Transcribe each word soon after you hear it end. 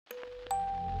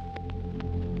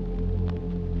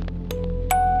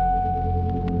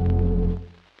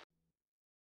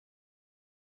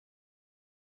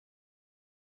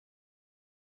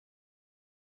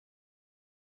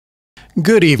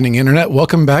Good evening, Internet.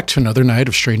 Welcome back to another night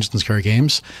of Strange and Scary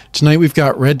Games. Tonight we've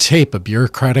got Redtape, a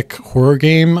bureaucratic horror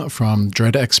game from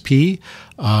Dread XP.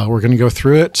 We're going to go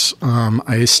through it.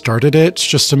 I started it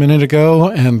just a minute ago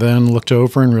and then looked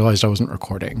over and realized I wasn't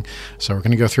recording. So we're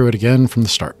going to go through it again from the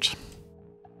start.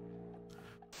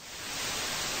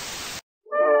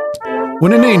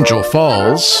 When an angel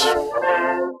falls...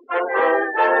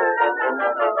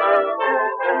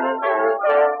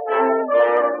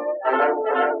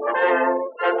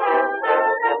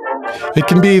 it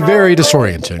can be very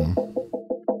disorienting.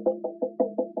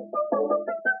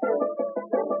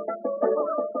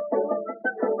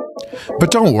 But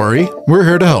don't worry, we're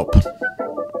here to help.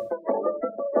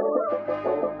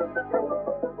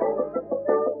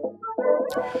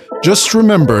 Just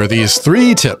remember these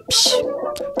 3 tips.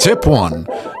 Tip 1,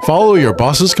 follow your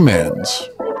boss's commands.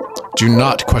 Do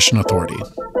not question authority.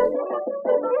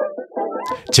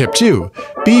 Tip 2,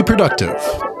 be productive.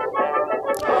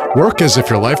 Work as if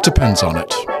your life depends on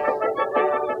it.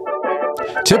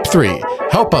 Tip 3,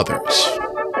 help others.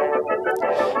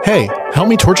 Hey, help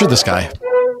me torture this guy.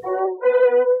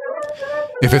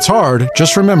 If it's hard,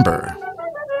 just remember.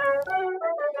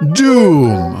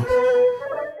 Doom!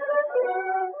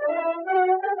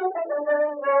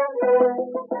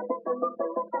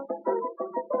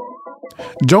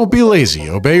 Don't be lazy,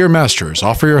 obey your masters,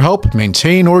 offer your help,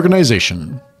 maintain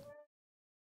organization.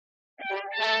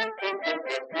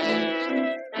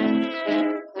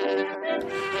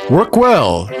 Work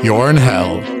well, you're in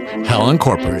hell. Hell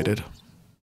Incorporated.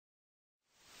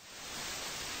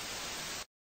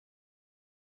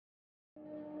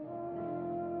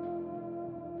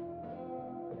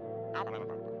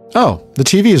 Oh, the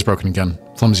TV is broken again.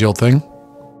 Clumsy old thing.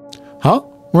 Huh?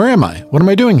 Where am I? What am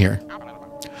I doing here?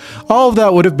 All of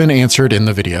that would have been answered in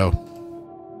the video.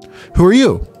 Who are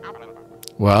you?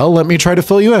 Well, let me try to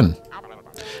fill you in.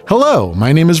 Hello,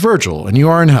 my name is Virgil, and you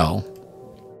are in hell.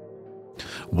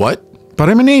 What? But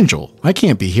I'm an angel. I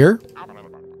can't be here.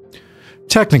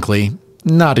 Technically,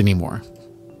 not anymore.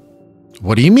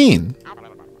 What do you mean?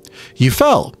 You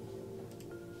fell.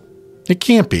 It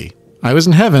can't be. I was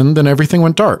in heaven, then everything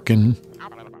went dark, and...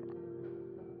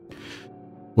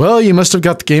 well, you must have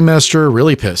got the Game Master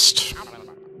really pissed.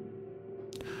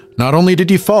 Not only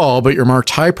did you fall, but you're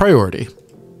marked high priority.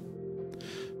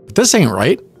 But this ain't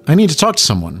right. I need to talk to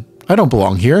someone. I don't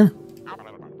belong here.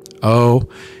 Oh,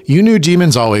 you knew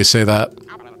demons always say that.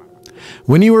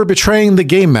 When you were betraying the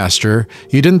Game Master,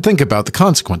 you didn't think about the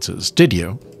consequences, did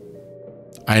you?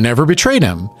 I never betrayed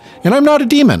him, and I'm not a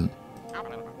demon.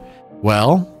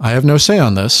 Well, I have no say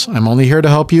on this. I'm only here to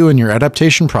help you in your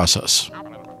adaptation process.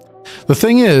 The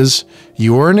thing is,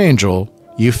 you were an angel,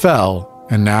 you fell,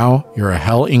 and now you're a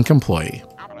Hell Inc. employee.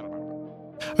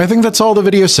 I think that's all the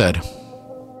video said.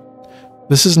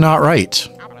 This is not right.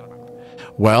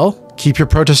 Well, keep your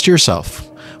protest to yourself.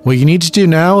 What you need to do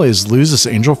now is lose this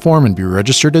angel form and be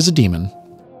registered as a demon.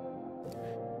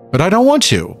 But I don't want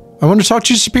to. I want to talk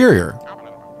to your superior.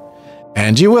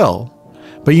 And you will.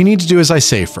 But you need to do as I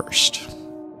say first.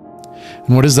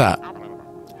 And what is that?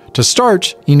 To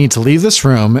start, you need to leave this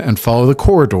room and follow the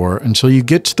corridor until you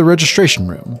get to the registration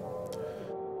room.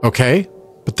 Okay,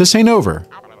 but this ain't over.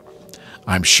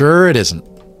 I'm sure it isn't.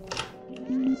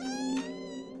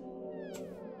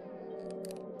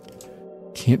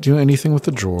 Can't do anything with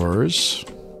the drawers.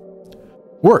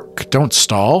 Work, don't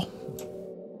stall.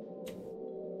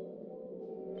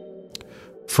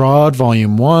 Fraud,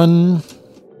 Volume 1.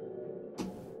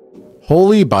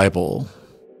 Holy Bible.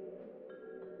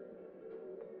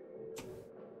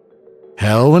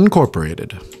 Hell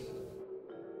Incorporated.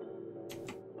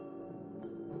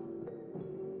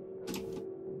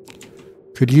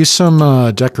 Could use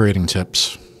some decorating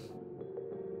tips.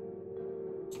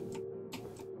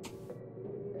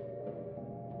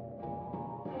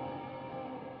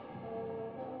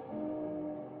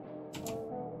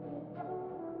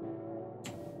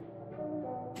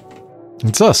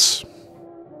 It's us.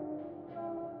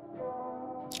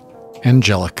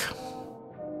 Angelic.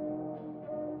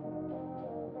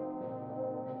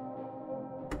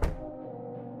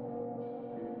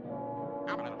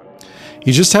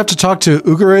 You just have to talk to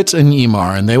Ugarit and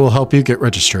Ymar, and they will help you get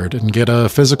registered and get a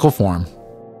physical form.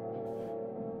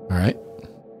 Alright.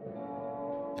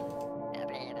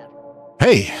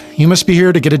 Hey, you must be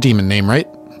here to get a demon name, right?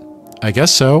 I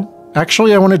guess so.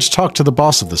 Actually, I wanted to talk to the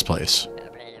boss of this place.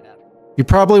 You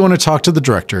probably want to talk to the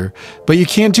director, but you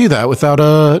can't do that without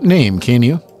a name, can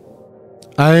you?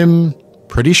 I'm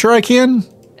pretty sure I can.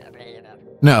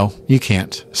 No, you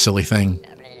can't, silly thing.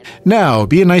 Now,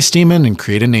 be a nice demon and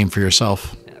create a name for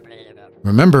yourself.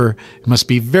 Remember, it must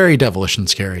be very devilish and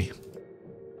scary.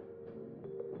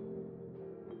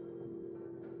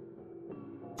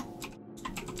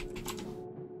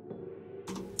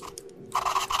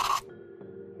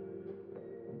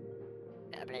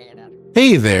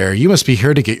 Hey there, you must be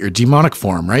here to get your demonic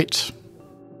form, right?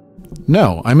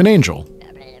 No, I'm an angel.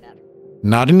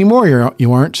 Not anymore,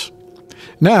 you aren't.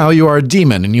 Now you are a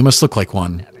demon and you must look like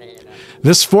one.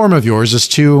 This form of yours is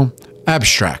too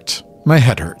abstract. My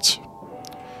head hurts.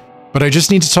 But I just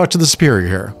need to talk to the superior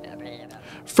here.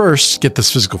 First, get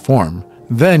this physical form.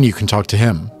 Then you can talk to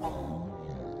him.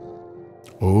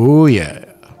 Oh, yeah.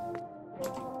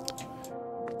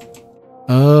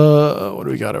 What do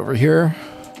we got over here?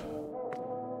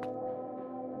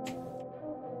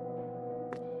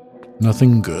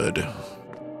 Nothing good.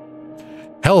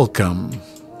 Hellcome.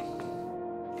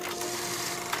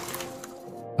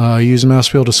 Use a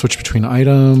mouse wheel to switch between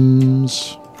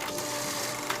items.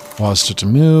 Pause to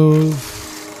move.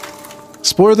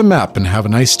 Explore the map and have a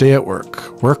nice day at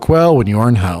work. Work well when you are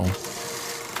in hell.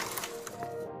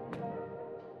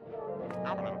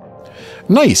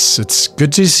 Nice. It's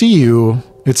good to see you.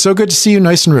 It's so good to see you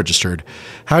nice and registered.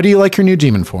 How do you like your new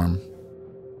demon form?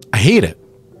 I hate it.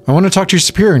 I want to talk to your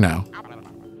superior now.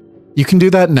 You can do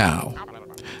that now.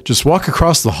 Just walk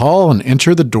across the hall and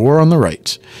enter the door on the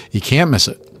right. You can't miss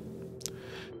it.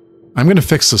 I'm going to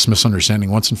fix this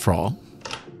misunderstanding once and for all.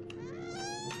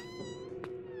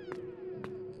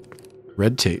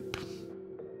 Red tape.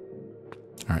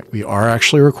 All right, we are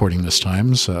actually recording this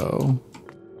time, so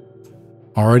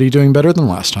already doing better than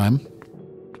last time.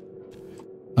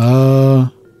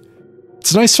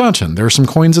 It's a nice fountain. There are some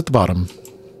coins at the bottom.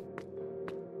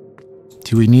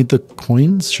 Do we need the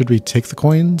coins? Should we take the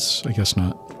coins? I guess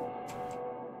not.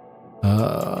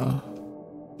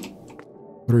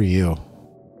 What are you?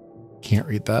 Can't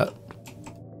read that.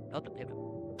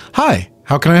 Hi,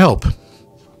 how can I help?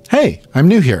 Hey, I'm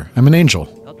new here. I'm an angel.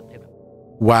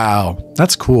 Wow,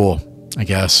 that's cool, I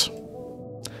guess. I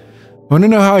want to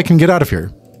know how I can get out of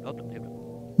here.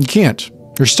 You can't.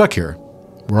 You're stuck here.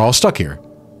 We're all stuck here.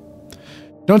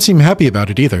 Don't seem happy about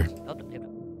it either.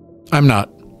 I'm not.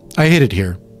 I hate it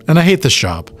here, and I hate this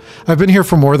job. I've been here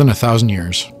for more than 1,000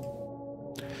 years.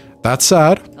 That's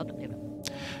sad.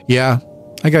 Yeah,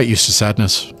 I got used to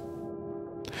sadness.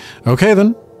 Okay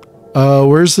then.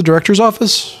 Where's the director's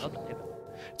office?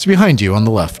 It's behind you on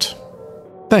the left.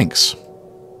 Thanks.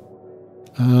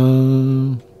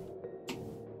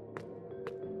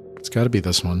 It's gotta be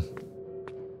this one.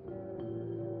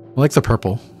 I like the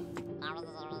purple.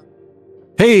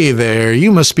 Hey there,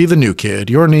 you must be the new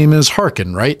kid. Your name is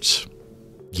Harkin, right?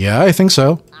 Yeah, I think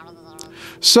so.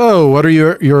 So, what are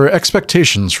your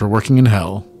expectations for working in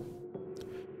hell?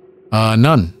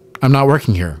 None. I'm not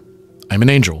working here. I'm an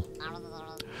angel.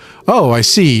 Oh, I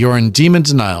see. You're in demon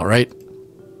denial, right?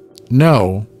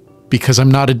 No, because I'm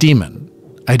not a demon.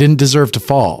 I didn't deserve to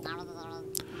fall.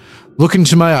 Look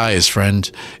into my eyes,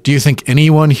 friend. Do you think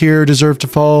anyone here deserved to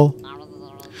fall?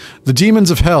 The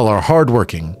demons of hell are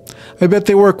hardworking. I bet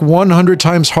they work 100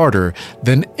 times harder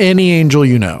than any angel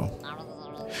you know.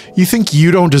 You think you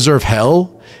don't deserve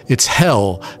hell? It's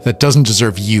hell that doesn't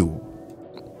deserve you.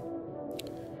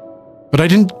 But I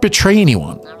didn't betray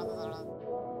anyone.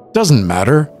 Doesn't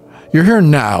matter. You're here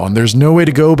now and there's no way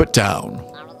to go but down.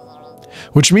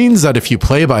 Which means that if you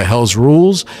play by hell's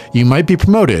rules, you might be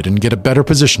promoted and get a better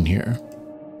position here.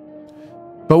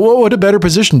 But what would a better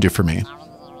position do for me?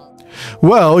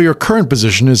 Well, your current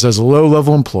position is as a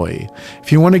low-level employee.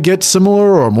 If you want to get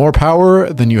similar or more power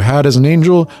than you had as an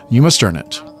angel, you must earn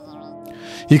it.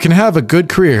 You can have a good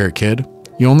career here, kid.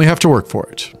 You only have to work for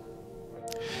it.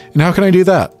 And how can I do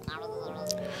that?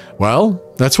 Well,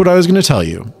 that's what I was going to tell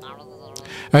you.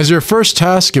 As your first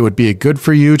task, it would be good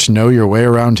for you to know your way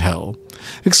around hell.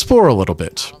 Explore a little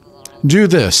bit. Do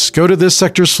this, go to this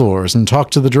sector's floors and talk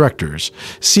to the directors.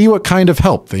 See what kind of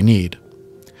help they need.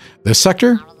 This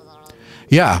sector?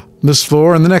 Yeah, this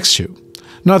floor and the next two.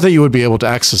 Not that you would be able to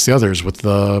access the others with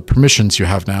the permissions you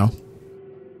have now.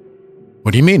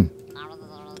 What do you mean?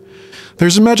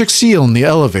 There's a magic seal in the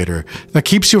elevator that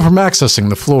keeps you from accessing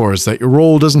the floors that your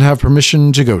role doesn't have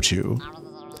permission to go to.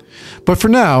 But for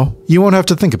now, you won't have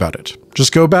to think about it.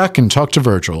 Just go back and talk to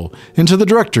Virgil, and to the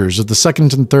directors of the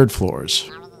second and third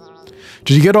floors.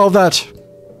 Did you get all that?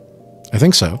 I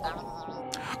think so.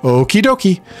 Okie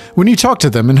dokie. When you talk to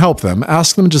them and help them,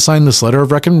 ask them to sign this letter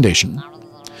of recommendation.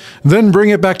 Then bring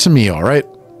it back to me, alright?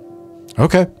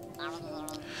 Okay.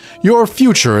 Your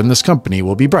future in this company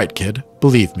will be bright, kid.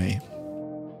 Believe me.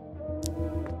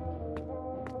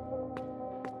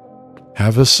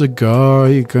 Have a cigar,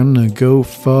 you're gonna go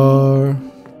far.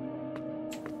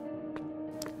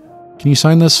 Can you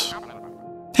sign this?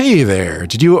 Hey there,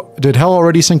 did hell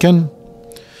already sink in?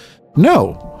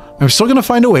 No, I'm still gonna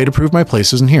find a way to prove my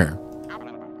place isn't here.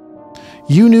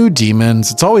 You new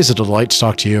demons, it's always a delight to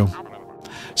talk to you.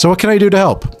 So what can I do to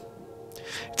help?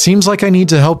 It seems like I need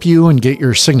to help you and get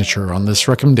your signature on this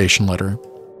recommendation letter.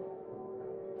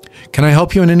 Can I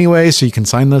help you in any way so you can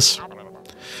sign this?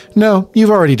 No,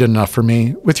 you've already done enough for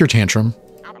me with your tantrum.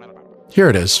 Here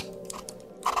it is.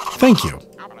 Thank you.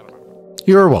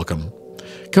 You're welcome.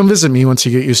 Come visit me once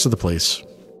you get used to the place.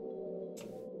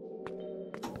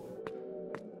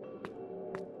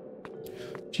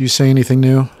 Do you say anything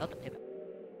new?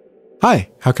 Hi,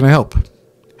 how can I help?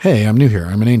 Hey, I'm new here.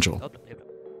 I'm an angel.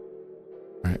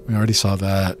 Alright, we already saw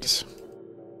that.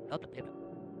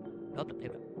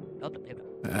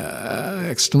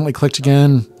 Accidentally clicked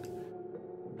again.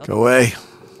 Go away.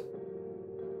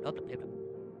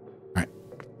 Alright.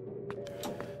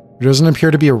 There doesn't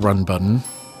appear to be a run button.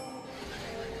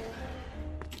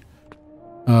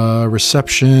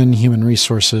 Reception, human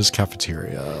resources,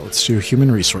 cafeteria. Let's do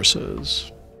human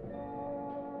resources.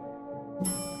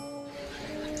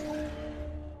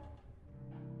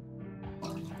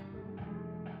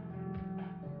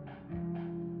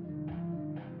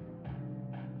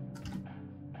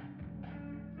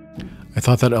 I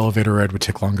thought that elevator ride would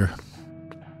take longer.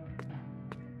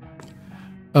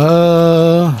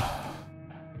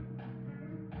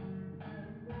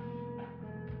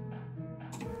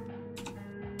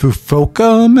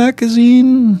 Fufoka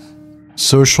magazine?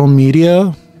 Social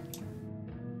media?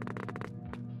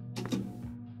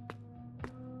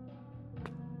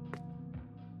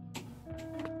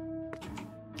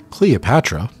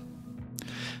 Cleopatra?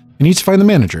 I need to find the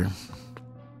manager.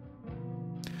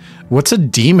 What's a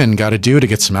demon got to do to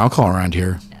get some alcohol around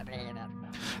here?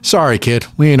 Sorry, kid.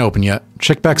 We ain't open yet.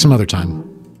 Check back some other time.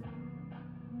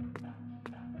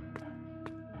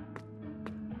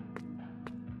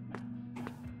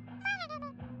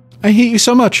 I hate you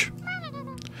so much.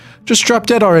 Just drop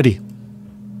dead already.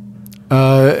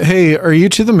 Hey, are you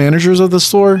two the managers of the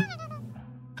store?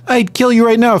 I'd kill you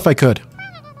right now if I could.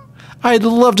 I'd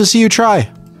love to see you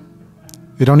try.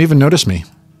 They don't even notice me.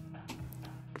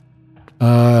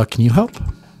 Can you help?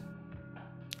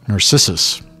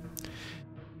 Narcissus.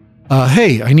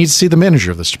 Hey, I need to see the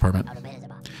manager of this department.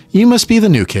 You must be the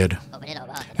new kid.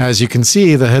 As you can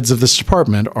see, the heads of this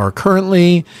department are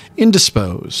currently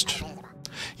indisposed.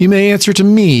 You may answer to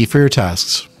me for your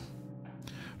tasks.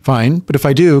 Fine, but if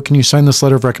I do, can you sign this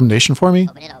letter of recommendation for me?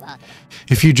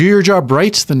 If you do your job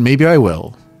right, then maybe I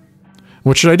will.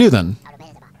 What should I do then?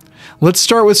 Let's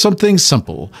start with something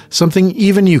simple, something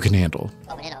even you can handle.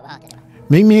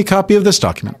 Make me a copy of this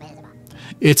document.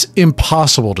 It's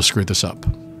impossible to screw this up.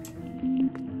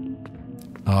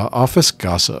 Office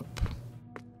gossip.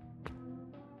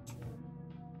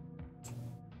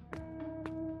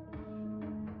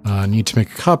 Need to make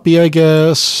a copy, I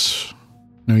guess.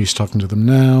 No use talking to them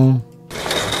now.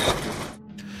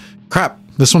 Crap,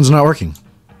 this one's not working.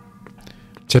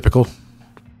 Typical.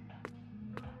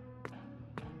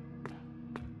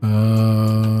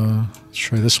 Let's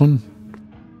try this one.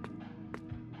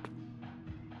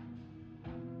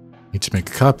 Need to make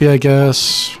a copy, I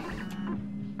guess.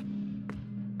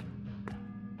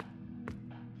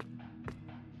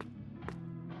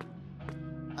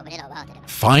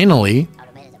 Finally.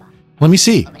 Let me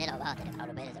see.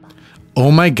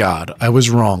 Oh my god, I was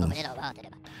wrong.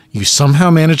 You somehow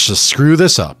managed to screw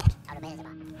this up.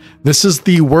 This is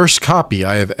the worst copy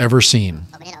I have ever seen.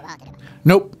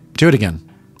 Nope, do it again.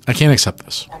 I can't accept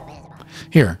this.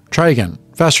 Here, try again.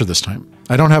 Faster this time.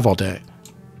 I don't have all day.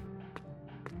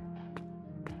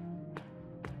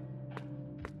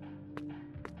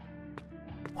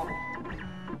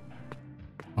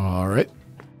 All right.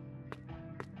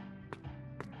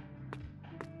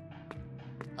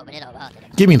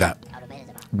 Give me that.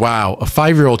 Wow, a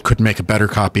 5-year-old could make a better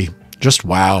copy. Just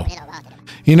wow.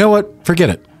 You know what? Forget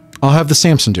it. I'll have the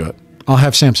Samson do it. I'll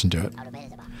have Samson do it.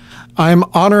 I'm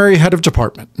honorary head of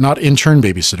department, not intern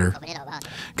babysitter.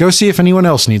 Go see if anyone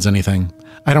else needs anything.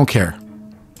 I don't care.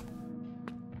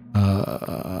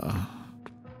 I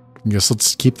guess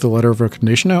let's keep the letter of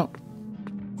recommendation out.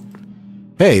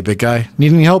 Hey, big guy.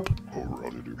 Need any help?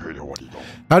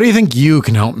 How do you think you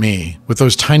can help me with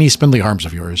those tiny spindly arms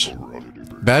of yours?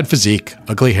 Bad physique,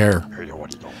 ugly hair.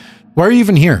 Why are you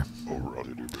even here?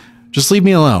 Just leave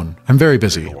me alone. I'm very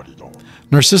busy.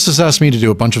 Narcissus asked me to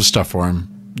do a bunch of stuff for him.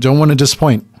 Don't want to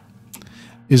disappoint.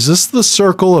 Is this the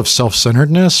circle of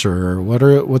self-centeredness, or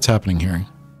what's happening here?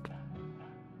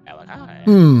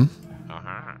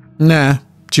 Nah,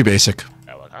 too basic.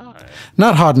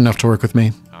 Not hot enough to work with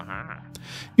me.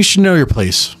 You should know your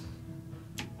place.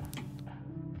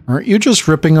 Aren't you just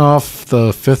ripping off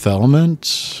the Fifth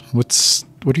Element?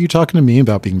 What are you talking to me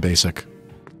about being basic?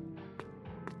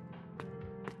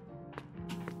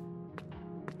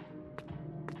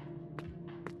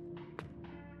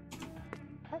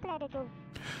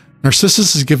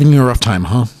 Narcissus is giving you a rough time,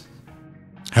 huh?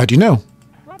 How do you know?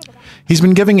 He's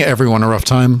been giving everyone a rough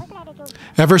time.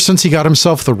 Ever since he got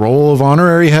himself the role of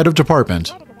honorary head of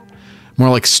department. More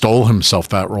like stole himself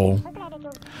that role.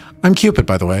 I'm Cupid,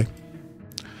 by the way.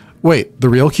 Wait, the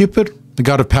real Cupid? The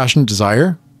god of passionate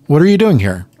desire? What are you doing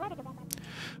here?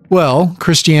 Well,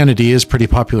 Christianity is pretty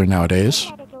popular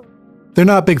nowadays. They're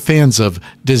not big fans of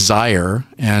desire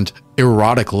and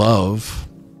erotic love.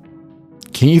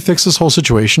 Can you fix this whole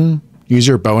situation? Use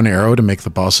your bow and arrow to make the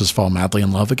bosses fall madly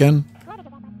in love again?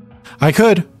 I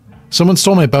could. Someone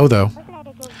stole my bow, though.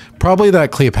 Probably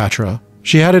that Cleopatra.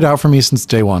 She had it out for me since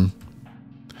day one.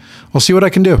 I'll see what I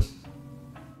can do.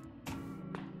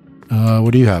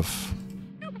 What do you have?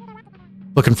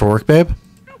 Looking for work, babe?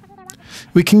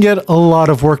 We can get a lot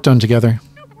of work done together.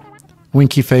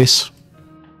 Winky face.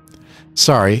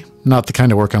 Sorry, not the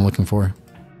kind of work I'm looking for.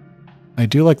 I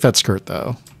do like that skirt,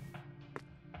 though.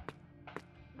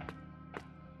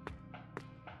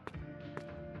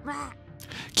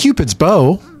 Cupid's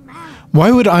bow?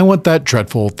 Why would I want that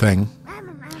dreadful old thing?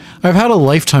 I've had a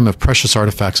lifetime of precious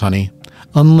artifacts, honey.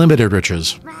 Unlimited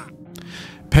riches.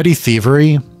 Petty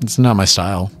thievery? It's not my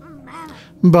style.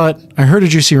 But I heard a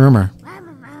juicy rumor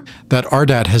that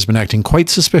Ardat has been acting quite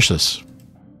suspicious.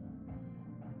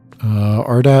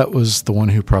 Ardat was the one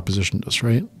who propositioned us,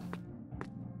 right?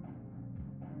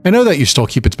 I know that you stole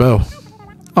Cupid's bow.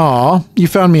 Aw, you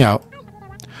found me out.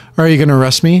 Are you gonna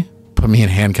arrest me? Put me in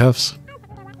handcuffs?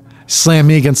 Slam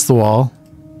me against the wall?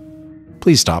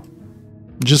 Please stop.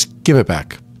 Just give it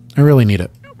back. I really need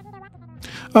it.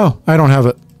 Oh, I don't have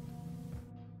it.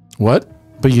 What?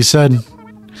 But you said...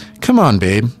 Come on,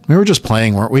 babe. We were just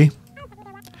playing, weren't we?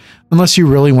 Unless you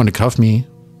really want to cuff me.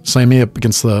 Slam me up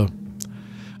against the...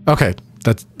 Okay,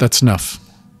 that's enough.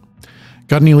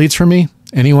 Got any leads for me?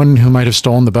 Anyone who might have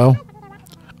stolen the bow?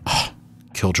 Oh,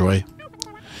 Killjoy.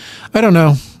 I don't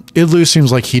know. Idlu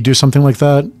seems like he'd do something like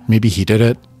that. Maybe he did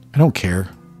it. I don't care.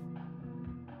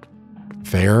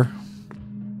 Fair.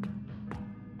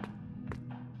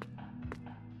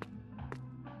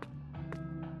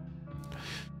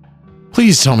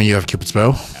 Please tell me you have Cupid's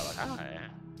bow.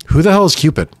 Who the hell is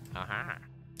Cupid?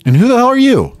 And who the hell are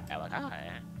you?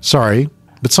 Sorry,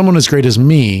 but someone as great as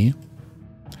me...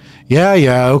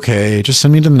 Yeah, okay. Just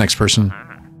send me to the next person.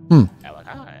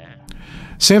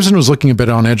 Samson was looking a bit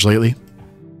on edge lately.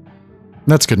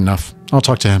 That's good enough. I'll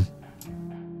talk to him.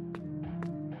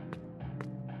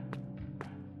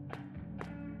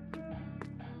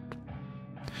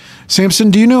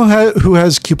 Samson, do you know who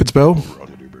has Cupid's bow?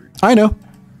 I know.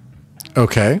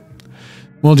 Okay.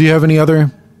 Well, do you have any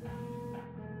other...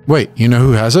 Wait, you know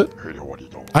who has it?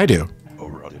 I do.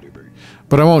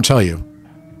 But I won't tell you.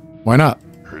 Why not?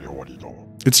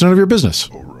 It's none of your business.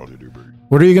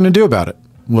 What are you going to do about it,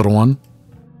 little one?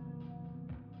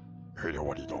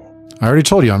 I already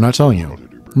told you I'm not telling you.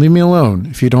 Leave me alone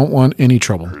if you don't want any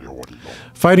trouble.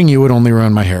 Fighting you would only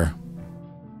ruin my hair.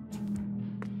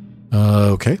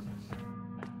 Okay.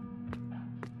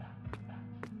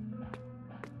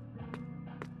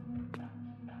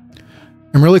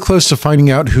 I'm really close to finding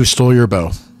out who stole your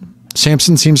bow.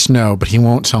 Samson seems to know, but he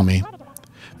won't tell me.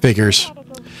 Figures.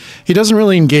 He doesn't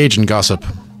really engage in gossip.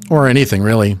 Or anything,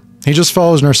 really. He just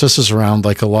follows Narcissus around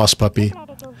like a lost puppy.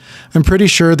 I'm pretty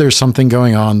sure there's something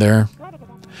going on there.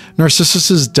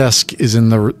 Narcissus's desk is in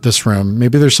this room.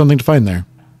 Maybe there's something to find there.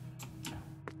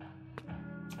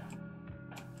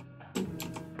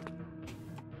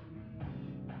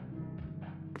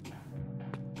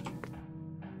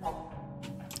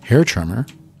 Hair trimmer?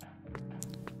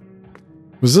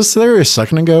 Was this there a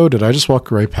second ago? Did I just walk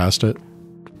right past it?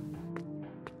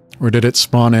 Or did it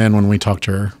spawn in when we talked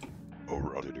to her?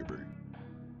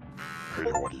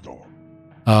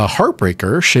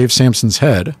 Heartbreaker shaved Samson's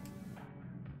head.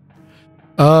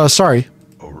 Sorry.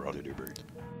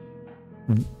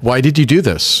 Why did you do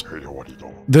this?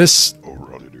 This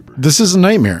is a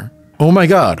nightmare. Oh my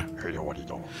god.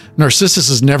 Narcissus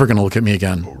is never going to look at me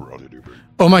again.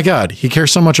 Oh my god, he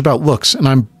cares so much about looks, and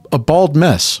I'm a bald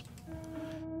mess.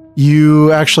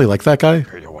 You actually like that guy?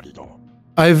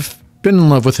 I've been in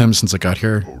love with him since I got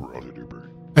here.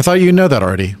 I thought you know that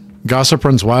already. Gossip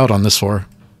runs wild on this floor.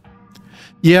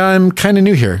 Yeah, I'm kind of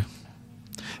new here.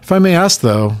 If I may ask,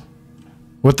 though,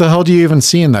 what the hell do you even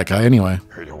see in that guy anyway?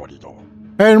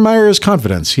 I admire his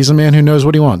confidence. He's a man who knows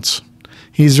what he wants.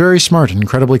 He's very smart and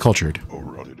incredibly cultured.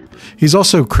 He's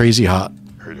also crazy hot.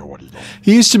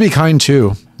 He used to be kind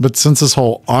too, but since this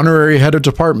whole honorary head of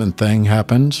department thing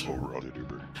happened,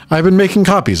 I've been making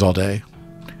copies all day.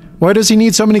 Why does he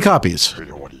need so many copies?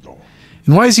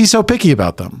 And why is he so picky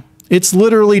about them? It's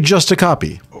literally just a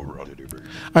copy.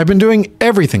 I've been doing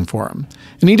everything for him,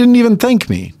 And he didn't even thank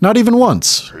me, not even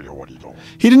once.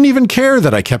 He didn't even care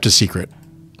that I kept a secret.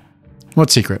 What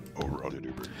secret?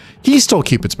 He stole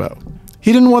Cupid's bow.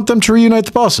 He didn't want them to reunite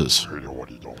the bosses.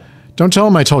 Don't tell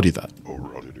him I told you that.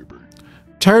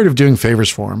 Tired of doing favors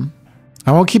for him.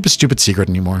 I won't keep a stupid secret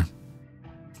anymore.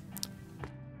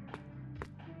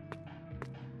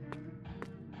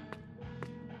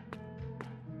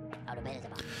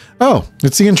 Oh,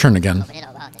 it's the intern again.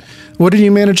 What did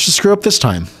you manage to screw up this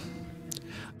time?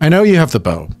 I know you have the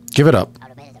bow. Give it up.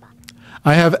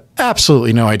 I have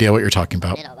absolutely no idea what you're talking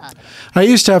about. I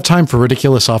used to have time for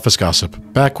ridiculous office gossip,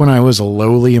 back when I was a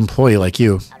lowly employee like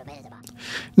you.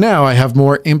 Now I have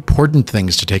more important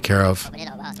things to take care of.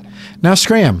 Now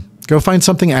scram, go find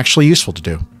something actually useful to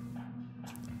do.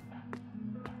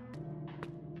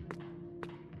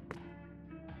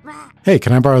 Hey,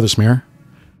 can I borrow this mirror?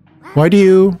 Why do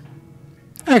you...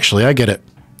 Actually, I get it.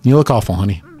 You look awful,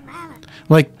 honey.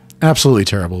 Like, absolutely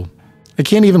terrible. I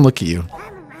can't even look at you.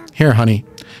 Here, honey.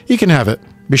 You can have it.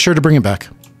 Be sure to bring it back.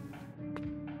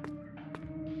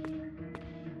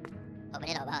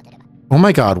 Oh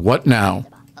my god, what now?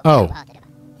 Oh,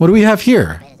 what do we have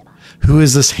here? Who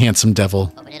is this handsome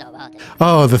devil?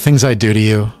 Oh, the things I do to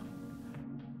you.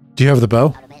 Do you have the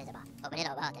bow?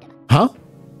 Huh?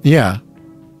 Yeah.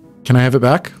 Can I have it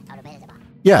back?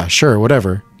 Yeah, sure,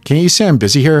 whatever. Can't you say I'm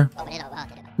busy here?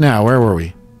 Now, where were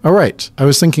we? Oh, right. I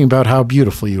was thinking about how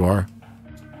beautiful you are.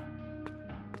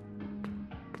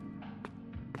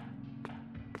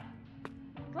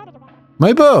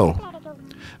 My bow!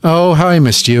 Oh, how I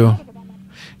missed you.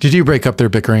 Did you break up their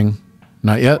bickering?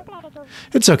 Not yet?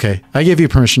 It's okay. I gave you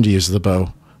permission to use the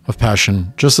bow of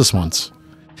passion just this once.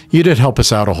 You did help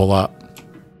us out a whole lot.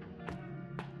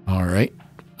 All right.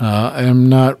 I'm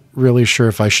not really sure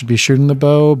if I should be shooting the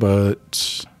bow,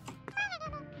 but...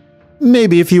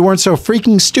 maybe if you weren't so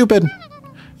freaking stupid,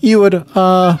 you would,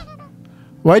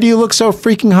 Why do you look so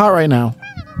freaking hot right now?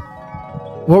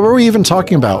 What were we even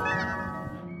talking about?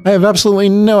 I have absolutely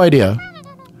no idea.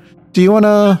 Do you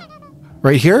wanna...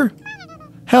 right here?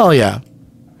 Hell yeah.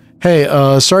 Hey,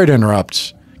 sorry to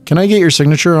interrupt. Can I get your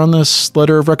signature on this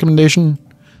letter of recommendation?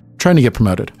 I'm trying to get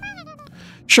promoted.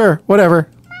 Sure, whatever.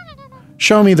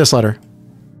 Show me this letter.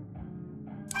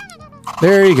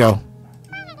 There you go.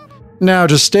 Now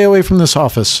just stay away from this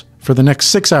office for the next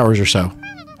 6 hours or so.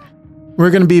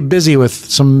 We're going to be busy with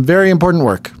some very important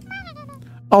work.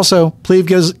 Also,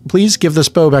 please give this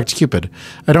bow back to Cupid.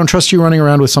 I don't trust you running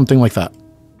around with something like that.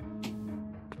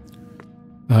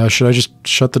 Should I just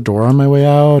shut the door on my way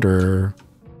out, or...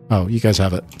 oh, you guys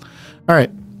have it. All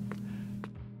right.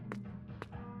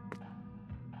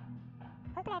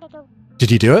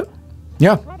 Did you do it?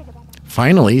 Yeah.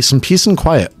 Finally, some peace and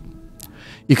quiet.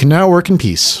 You can now work in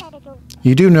peace.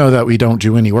 You do know that we don't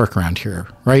do any work around here,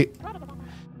 right?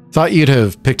 Thought you'd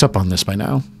have picked up on this by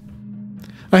now.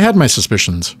 I had my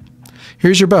suspicions.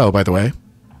 Here's your bow, by the way.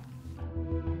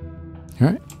 All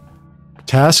right.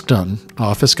 Task done.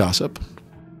 Office gossip.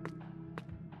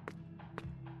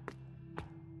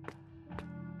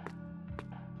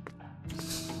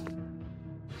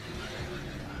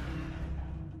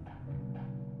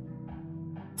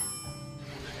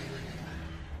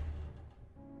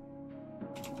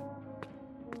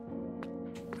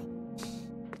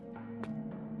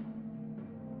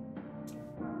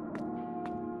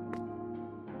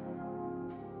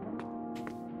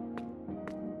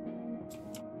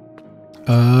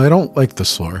 I don't like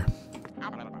this floor.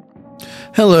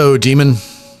 Hello, demon.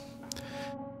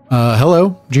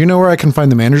 Hello? Do you know where I can find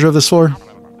the manager of this floor?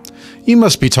 You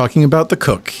must be talking about the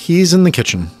cook. He's in the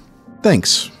kitchen.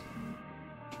 Thanks.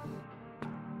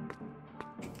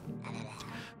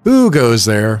 Who goes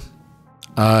there?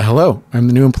 Hello. I'm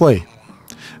the new employee.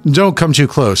 Don't come too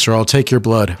close or I'll take your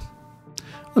blood.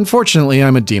 Unfortunately,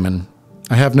 I'm a demon.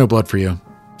 I have no blood for you.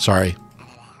 Sorry.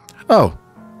 Oh.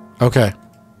 Okay.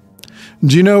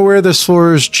 Do you know where this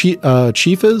floor's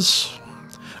chief is?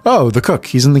 Oh, the cook.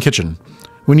 He's in the kitchen.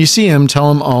 When you see him, tell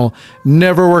him I'll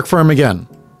never work for him again.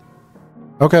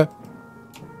 Okay.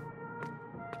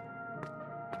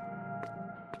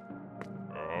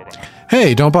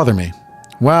 Hey, don't bother me.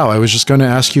 Wow, I was just going to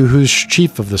ask you who's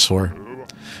chief of this floor.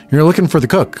 You're looking for the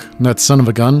cook, that son of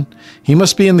a gun. He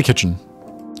must be in the kitchen.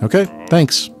 Okay,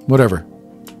 thanks. Whatever.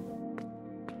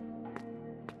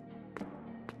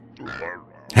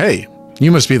 Hey.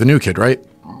 You must be the new kid, right?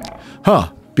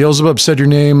 Huh. Beelzebub said your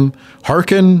name.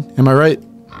 Harkin, am I right?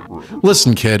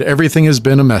 Listen, kid, everything has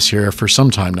been a mess here for some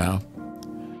time now.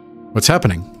 What's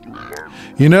happening?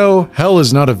 You know, hell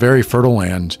is not a very fertile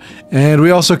land, and we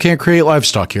also can't create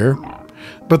livestock here.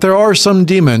 But there are some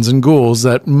demons and ghouls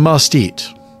that must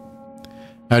eat.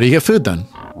 How do you get food then?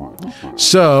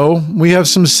 So, we have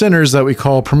some sinners that we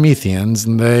call Prometheans,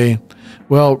 and they,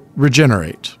 well,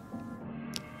 regenerate.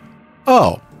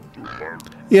 Oh.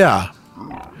 Yeah.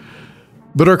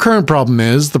 But our current problem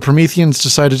is the Prometheans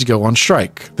decided to go on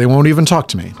strike. They won't even talk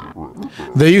to me.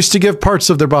 They used to give parts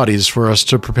of their bodies for us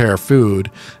to prepare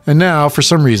food, and now, for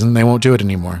some reason, they won't do it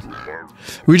anymore.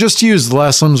 We just used the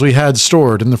last limbs we had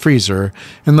stored in the freezer,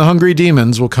 and the hungry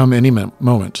demons will come any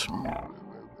moment.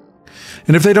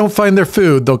 And if they don't find their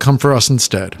food, they'll come for us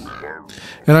instead.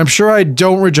 And I'm sure I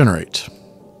don't regenerate.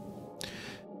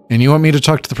 And you want me to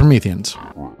talk to the Prometheans?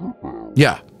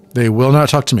 Yeah, they will not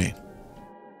talk to me.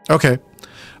 Okay.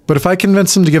 But if I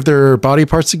convince them to give their body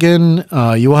parts again,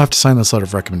 you will have to sign this letter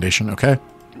of recommendation, okay?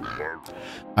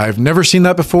 I've never seen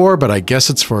that before, but I guess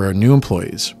it's for new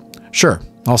employees. Sure,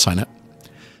 I'll sign it.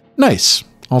 Nice.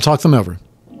 I'll talk them over.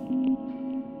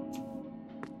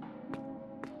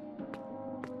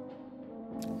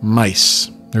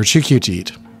 Mice. They're too cute to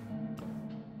eat.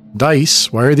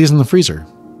 Dice? Why are these in the freezer?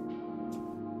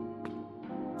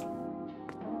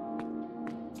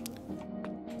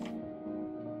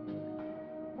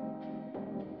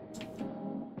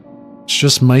 It's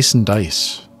just mice and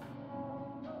dice.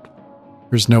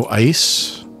 There's no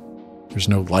ice. There's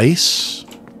no lice.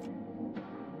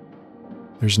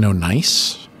 There's no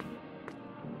nice.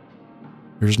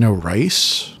 There's no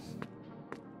rice.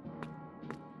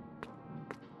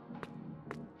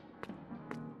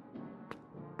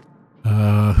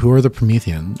 Who are the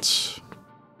Prometheans?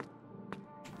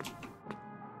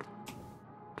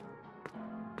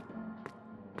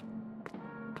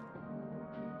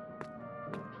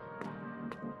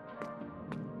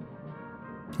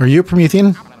 Are you a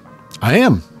Promethean? I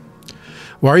am.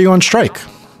 Why are you on strike?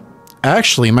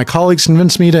 Actually, my colleagues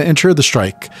convinced me to enter the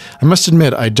strike. I must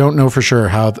admit, I don't know for sure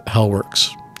how hell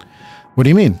works. What do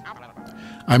you mean?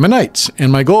 I'm a knight,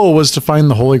 and my goal was to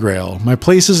find the Holy Grail. My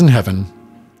place is in heaven.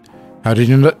 How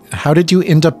did you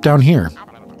end up down here?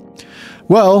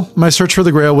 Well, my search for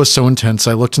the Grail was so intense,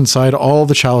 I looked inside all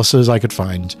the chalices I could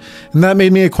find, and that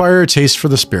made me acquire a taste for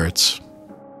the spirits.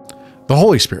 The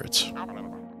Holy Spirits.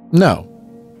 No.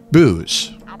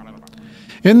 Booze.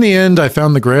 In the end, I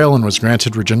found the Grail and was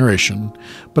granted regeneration,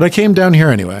 but I came down here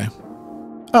anyway.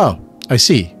 Oh, I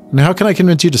see. And how can I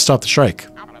convince you to stop the strike?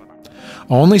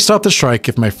 I'll only stop the strike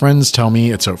if my friends tell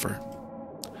me it's over.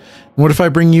 What if I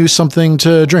bring you something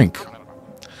to drink?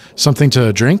 Something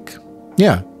to drink?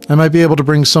 Yeah, I might be able to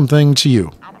bring something to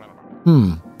you.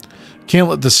 Can't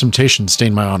let this temptation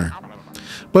stain my honor.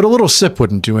 But a little sip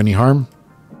wouldn't do any harm.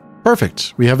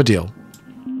 Perfect, we have a deal.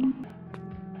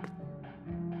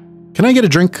 Can I get a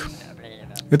drink?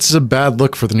 It's a bad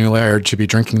look for the new laird to be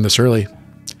drinking this early.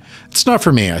 It's not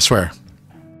for me, I swear.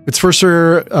 It's for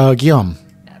Sir Guillaume.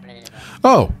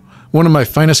 Oh, one of my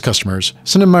finest customers.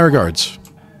 Send him my regards.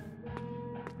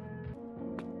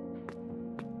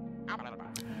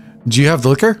 Do you have the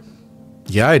liquor?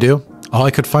 Yeah, I do. All I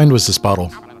could find was this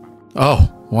bottle.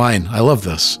 Oh, wine. I love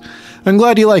this. I'm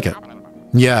glad you like it.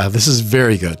 Yeah, this is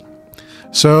very good.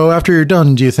 So after you're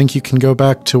done, do you think you can go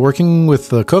back to working with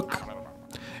the cook?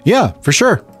 Yeah, for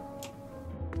sure.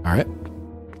 All right.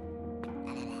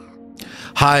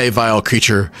 Hi, vile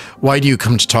creature. Why do you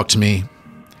come to talk to me?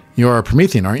 You're a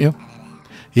Promethean, aren't you?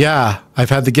 Yeah, I've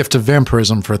had the gift of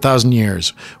vampirism for 1,000 years,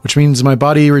 which means my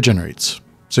body regenerates.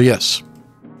 So yes.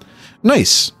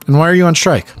 Nice. And why are you on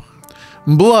strike?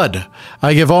 Blood.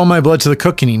 I give all my blood to the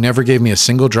cook and he never gave me a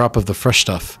single drop of the fresh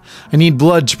stuff. I need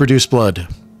blood to produce blood.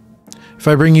 If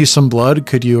I bring you some blood,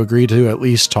 could you agree to at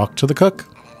least talk to the cook?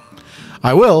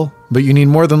 I will, but you need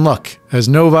more than luck, as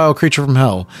no vile creature from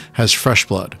hell has fresh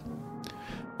blood.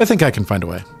 I think I can find a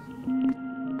way.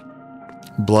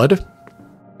 Blood?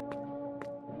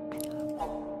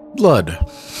 Blood.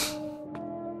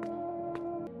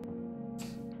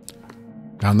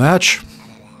 Found the hatch.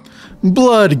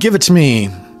 Blood, give it to me.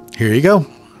 Here you go.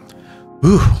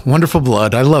 Ooh, wonderful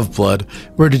blood. I love blood.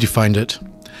 Where did you find it?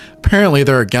 Apparently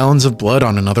there are gallons of blood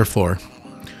on another floor.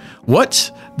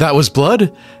 What? That was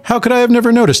blood? How could I have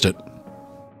never noticed it?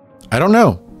 I don't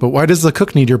know, but why does the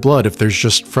cook need your blood if there's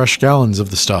just fresh gallons of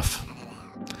the stuff?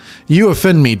 You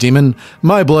offend me, demon.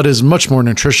 My blood is much more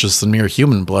nutritious than mere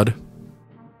human blood.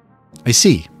 I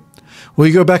see. Will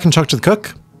you go back and talk to the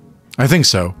cook? I think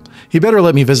so. He better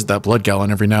let me visit that blood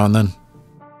gallon every now and then.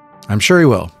 I'm sure he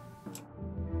will.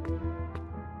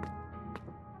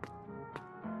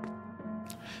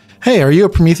 Hey, are you a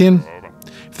Promethean?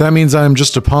 If that means I'm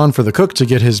just a pawn for the cook to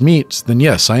get his meat, then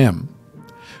yes, I am.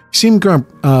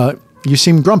 You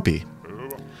seem grumpy.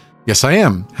 Yes, I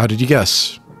am. How did you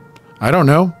guess? I don't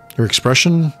know. Your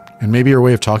expression, and maybe your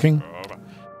way of talking?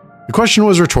 The question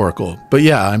was rhetorical, but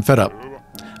yeah, I'm fed up.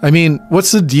 I mean,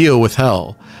 what's the deal with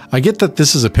hell? I get that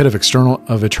this is a pit of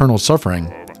eternal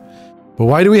suffering. But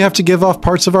why do we have to give off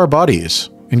parts of our bodies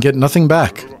and get nothing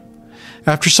back?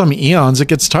 After some eons, it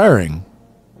gets tiring.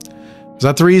 Is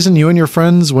that the reason you and your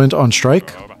friends went on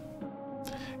strike?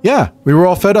 Yeah, we were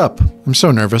all fed up. I'm so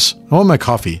nervous. I want my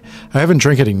coffee. I haven't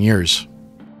drank it in years.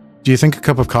 Do you think a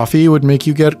cup of coffee would make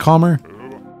you get calmer?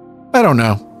 I don't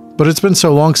know, but it's been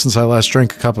so long since I last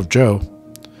drank a cup of Joe.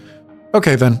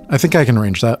 Okay then, I think I can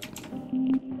arrange that.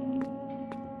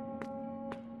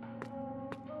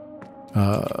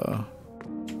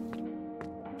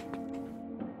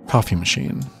 Coffee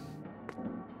machine.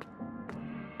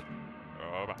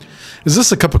 Is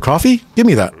this a cup of coffee? Give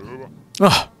me that.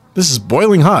 Ugh, this is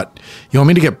boiling hot. You want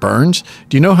me to get burned?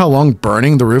 Do you know how long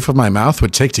burning the roof of my mouth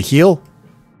would take to heal?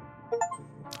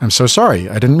 I'm so sorry.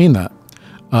 I didn't mean that.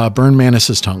 Burn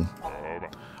Manus's tongue.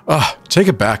 Ugh, take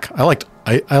it back. I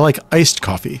like iced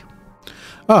coffee.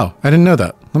 Oh, I didn't know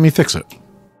that. Let me fix it.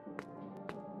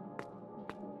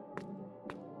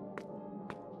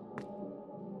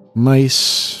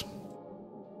 Mice.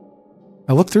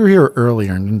 I looked through here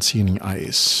earlier and didn't see any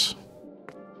ice.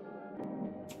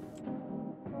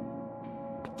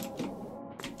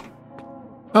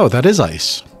 Oh, that is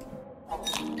ice.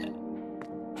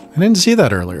 I didn't see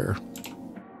that earlier.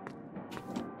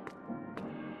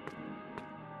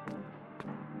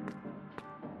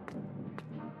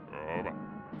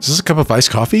 Is this a cup of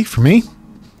iced coffee for me?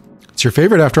 It's your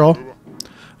favorite after all.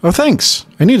 Oh, thanks.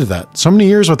 I needed that. So many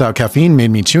years without caffeine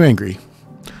made me too angry.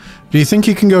 Do you think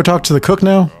you can go talk to the cook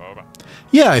now?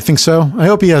 Yeah, I think so. I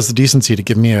hope he has the decency to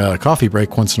give me a coffee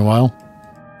break once in a while.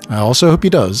 I also hope he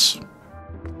does.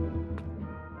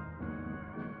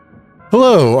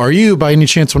 Hello, are you by any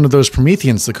chance one of those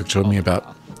Prometheans the cook told me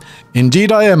about?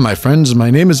 Indeed I am, my friends.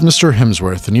 My name is Mr.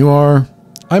 Hemsworth, and you are...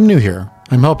 I'm new here.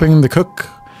 I'm helping the cook.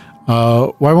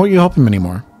 Why won't you help him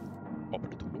anymore?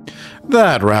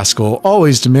 That rascal,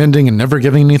 always demanding and never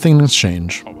giving anything in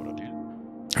exchange.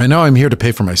 I know I'm here to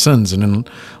pay for my sins, and in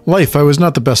life I was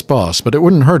not the best boss, but it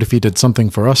wouldn't hurt if he did something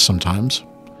for us sometimes.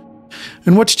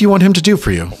 And what do you want him to do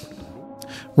for you?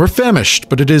 We're famished,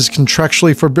 but it is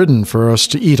contractually forbidden for us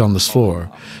to eat on this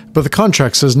floor. But the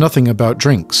contract says nothing about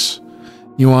drinks.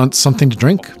 You want something to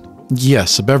drink?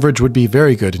 Yes, a beverage would be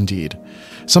very good indeed.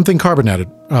 Something carbonated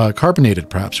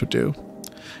perhaps would do.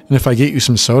 And if I get you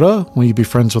some soda, will you be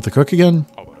friends with the cook again?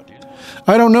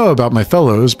 I don't know about my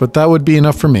fellows, but that would be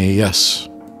enough for me, yes.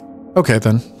 Okay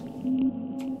then.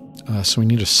 So we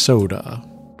need a soda.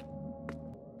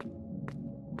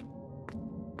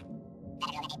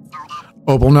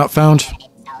 Obol not found.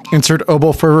 Insert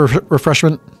obol for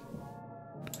refreshment.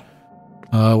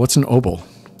 What's an obol?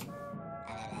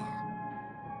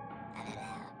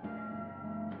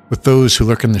 With those who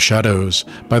lurk in the shadows.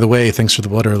 By the way, thanks for the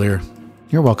blood earlier.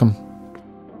 You're welcome.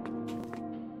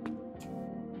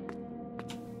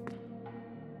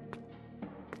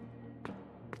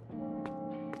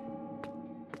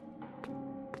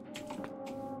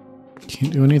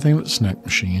 Can't do anything with the snack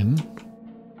machine.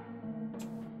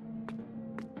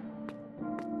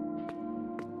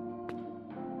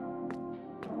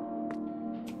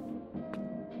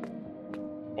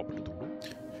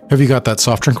 Have you got that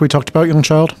soft drink we talked about, young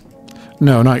child?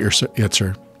 No, not yet,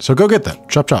 sir. So go get that.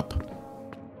 Chop chop.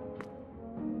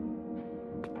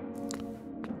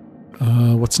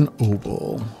 What's an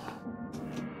obol?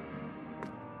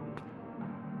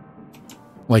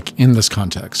 Like, in this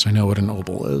context, I know what an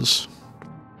obol is.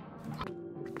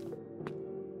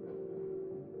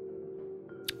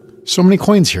 So many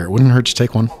coins here. It wouldn't hurt to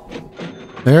take one.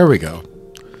 There we go.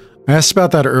 I asked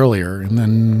about that earlier and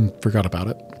then forgot about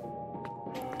it.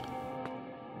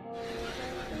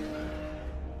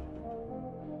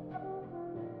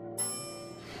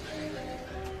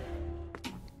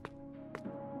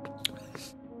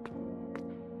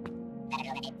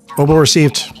 Obol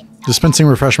received. Dispensing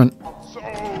refreshment.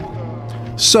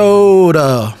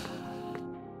 Soda.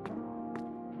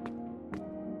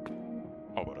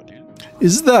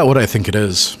 Is that what I think it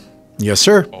is? Yes,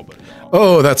 sir.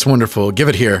 Oh, that's wonderful. Give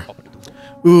it here.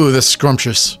 Ooh, that's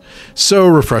scrumptious. So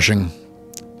refreshing.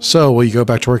 So, will you go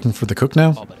back to working for the cook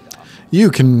now? You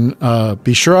can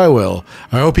be sure I will.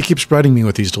 I hope he keeps providing me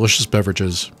with these delicious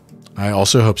beverages. I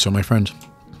also hope so, my friend.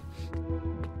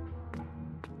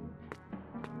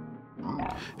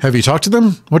 Have you talked to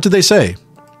them? What did they say?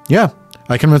 Yeah,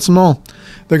 I convinced them all.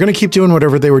 They're going to keep doing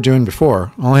whatever they were doing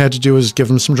before. All I had to do was give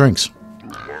them some drinks.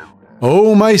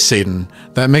 Oh my Satan,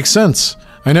 that makes sense.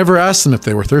 I never asked them if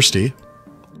they were thirsty.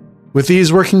 With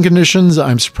these working conditions,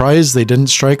 I'm surprised they didn't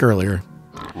strike earlier.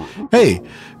 Hey,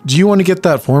 do you want to get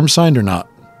that form signed or not?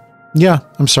 Yeah,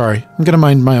 I'm sorry. I'm going to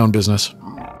mind my own business.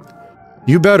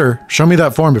 You better. Show me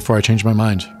that form before I change my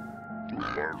mind.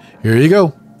 Here you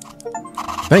go.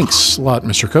 Thanks a lot,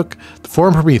 Mr. Cook. The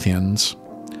form Prometheans.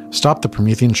 Stop the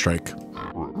Promethean strike.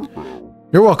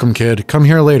 You're welcome, kid. Come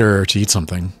here later to eat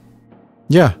something.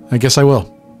 Yeah, I guess I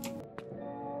will.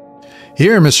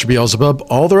 Here, Mr. Beelzebub,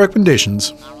 all the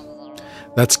recommendations.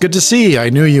 That's good to see. I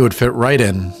knew you would fit right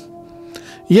in.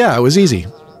 Yeah, it was easy.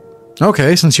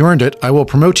 Okay, since you earned it, I will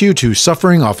promote you to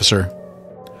Suffering Officer.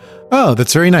 Oh,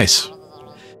 that's very nice.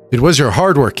 It was your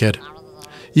hard work, kid.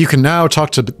 You can now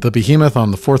talk to the behemoth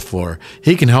on the 4th floor.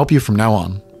 He can help you from now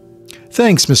on.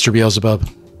 Thanks, Mr. Beelzebub.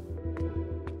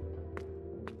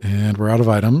 And we're out of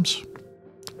items.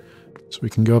 So we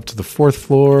can go up to the 4th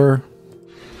floor.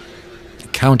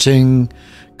 Accounting,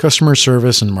 customer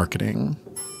service, and marketing.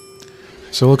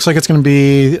 So it looks like it's going to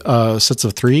be sets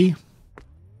of 3.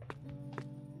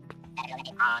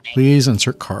 Please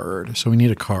insert card. So we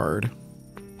need a card.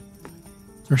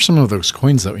 There's some of those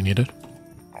coins that we needed.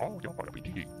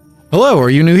 Hello, are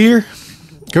you new here?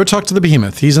 Go talk to the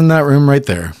behemoth. He's in that room right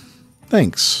there.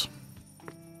 Thanks.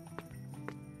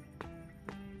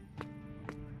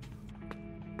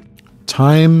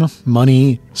 Time,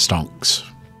 money, stonks.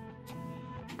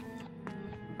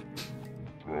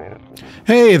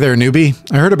 Hey there, newbie.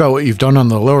 I heard about what you've done on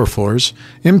the lower floors.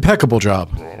 Impeccable job.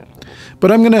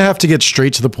 But I'm going to have to get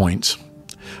straight to the point.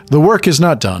 The work is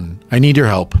not done. I need your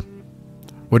help.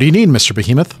 What do you need, Mr.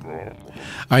 Behemoth?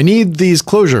 I need these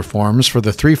closure forms for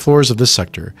the 3 floors of this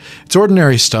sector. It's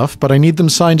ordinary stuff, but I need them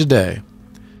signed today.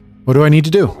 What do I need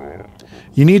to do?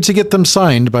 You need to get them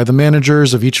signed by the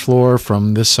managers of each floor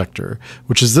from this sector,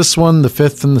 which is this one, the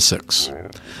 5th, and the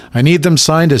 6th. I need them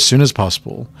signed as soon as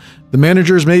possible. The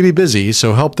managers may be busy,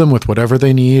 so help them with whatever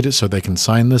they need so they can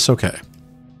sign this okay.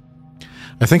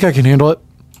 I think I can handle it.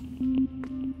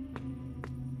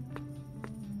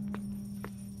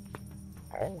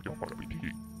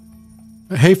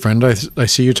 Hey friend, I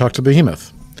see you talked to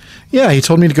Behemoth. Yeah, he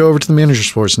told me to go over to the manager's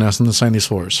floors and ask them to sign these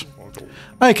floors.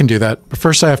 I can do that, but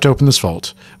first I have to open this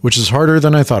vault, which is harder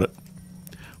than I thought it.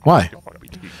 Why?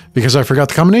 Because I forgot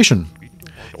the combination.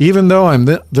 Even though I'm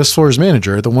this floor's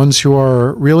manager, the ones who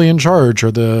are really in charge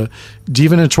are the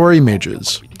divinatory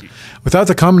mages. Without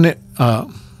the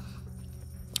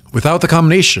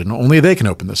combination, only they can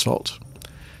open this vault.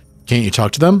 Can't you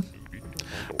talk to them?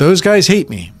 Those guys hate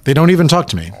me. They don't even talk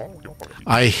to me.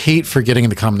 I hate forgetting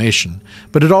the combination,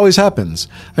 but it always happens.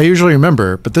 I usually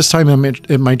remember, but this time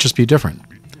it might just be different.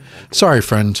 Sorry,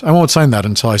 friend. I won't sign that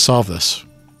until I solve this.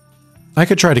 I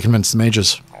could try to convince the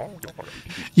mages.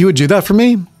 You would do that for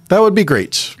me? That would be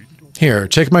great. Here,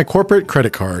 take my corporate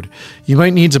credit card. You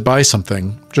might need to buy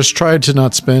something. Just try to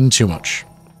not spend too much.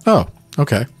 Oh,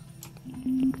 okay.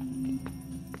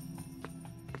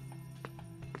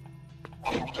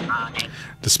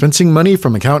 Dispensing money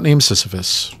from account name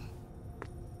Sisyphus.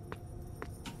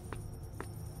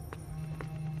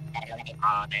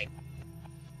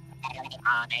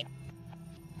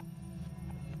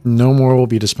 No more will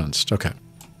be dispensed. Okay.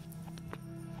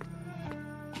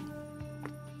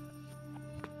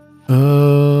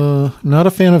 Not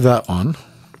a fan of that one.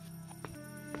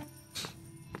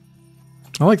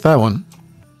 I like that one.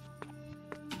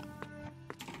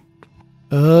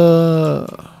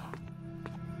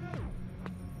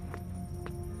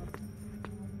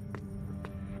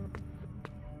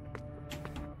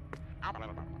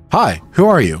 Hi, who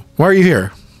are you? Why are you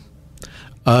here?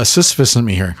 Sisyphus sent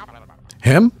me here.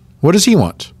 Him? What does he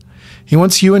want? He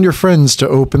wants you and your friends to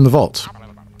open the vault.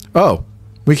 Oh,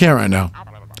 we can't right now.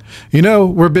 You know,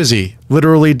 we're busy,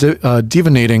 literally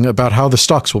divinating about how the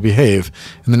stocks will behave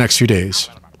in the next few days.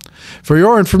 For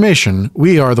your information,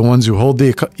 we are the ones who hold the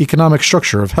economic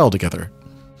structure of hell together.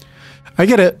 I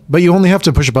get it, but you only have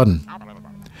to push a button.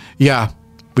 Yeah,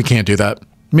 we can't do that.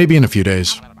 Maybe in a few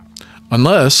days.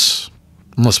 Unless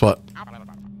what?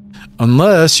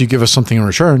 Unless you give us something in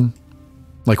return.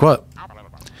 Like what?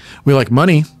 We like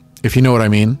money, if you know what I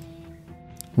mean.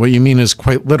 What you mean is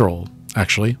quite literal,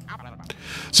 actually.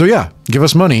 So yeah, give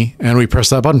us money, and we press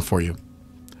that button for you.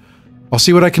 I'll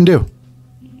see what I can do.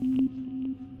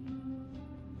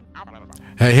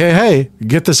 Hey,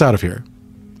 get this out of here.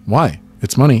 Why?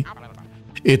 It's money.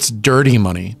 It's dirty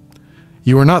money.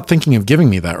 You were not thinking of giving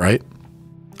me that, right?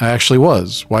 I actually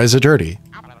was. Why is it dirty?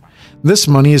 This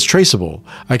money is traceable.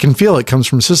 I can feel it comes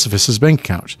from Sisyphus's bank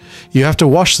account. You have to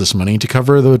wash this money to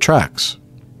cover the tracks.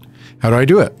 How do I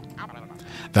do it?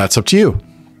 That's up to you.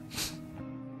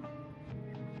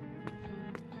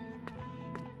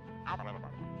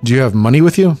 Do you have money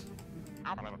with you?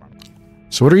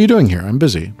 So what are you doing here? I'm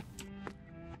busy.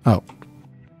 Oh.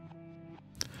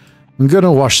 I'm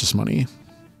gonna wash this money.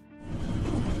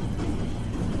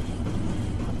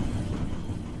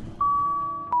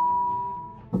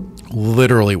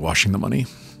 Literally washing the money.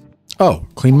 Oh,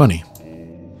 clean money.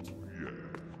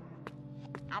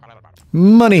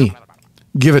 Money!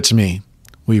 Give it to me.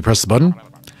 Will you press the button?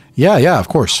 Yeah, of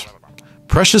course.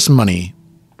 Precious money.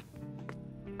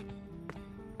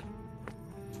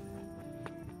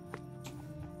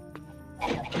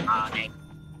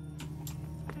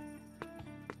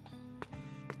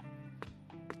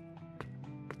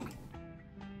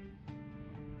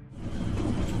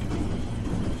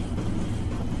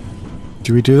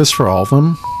 Do we do this for all of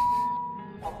them?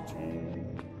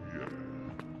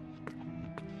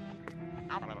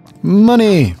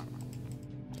 Money!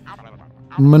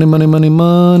 Money, money, money,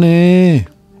 money!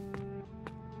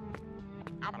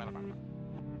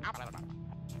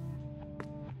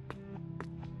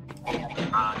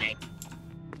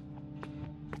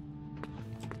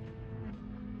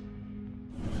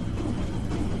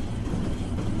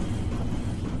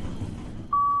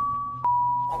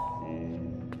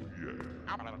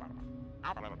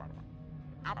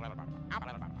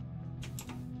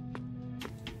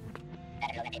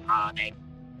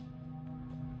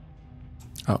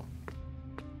 Oh.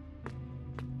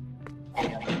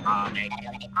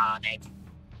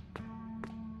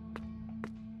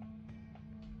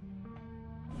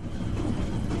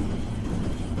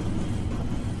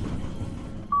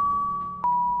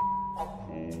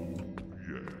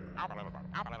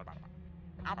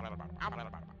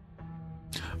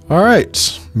 All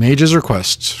right, Mage's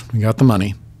request. We got the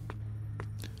money.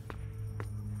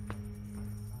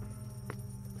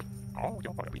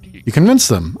 You convinced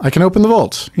them. I can open the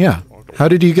vault. Yeah. How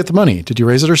did you get the money? Did you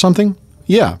raise it or something?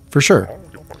 Yeah, for sure.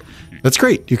 That's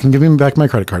great. You can give me back my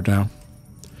credit card now.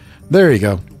 There you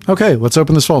go. Okay, let's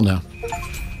open this vault now.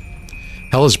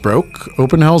 Hell is broke.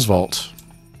 Open Hell's vault.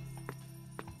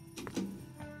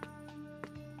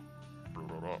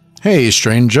 Hey,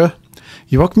 stranger.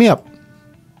 You woke me up.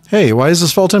 Hey, why is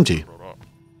this vault empty?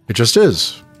 It just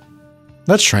is.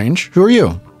 That's strange. Who are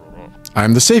you?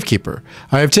 I'm the safekeeper.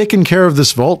 I have taken care of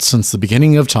this vault since the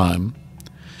beginning of time.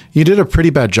 You did a pretty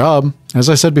bad job. As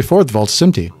I said before, the vault is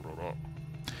empty.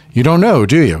 You don't know,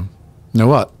 do you? Know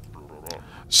what?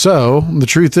 So, the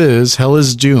truth is, Hell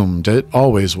is doomed. It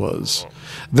always was.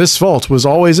 This vault was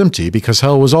always empty because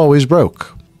Hell was always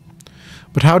broke.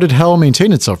 But how did Hell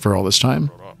maintain itself for all this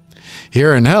time?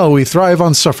 Here in Hell, we thrive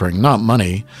on suffering, not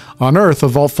money. On Earth, a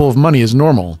vault full of money is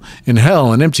normal. In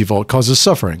Hell, an empty vault causes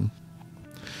suffering.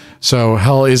 So,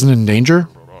 Hell isn't in danger?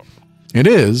 It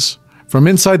is. From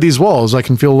inside these walls, I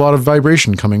can feel a lot of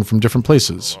vibration coming from different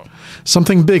places.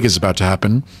 Something big is about to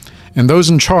happen, and those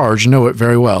in charge know it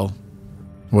very well.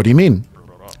 What do you mean?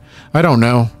 I don't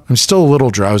know. I'm still a little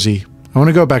drowsy. I want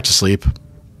to go back to sleep.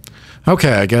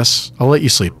 Okay, I guess. I'll let you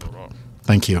sleep.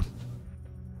 Thank you.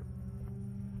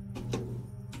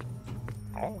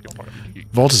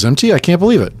 Vault is empty? I can't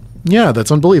believe it. Yeah,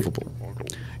 that's unbelievable.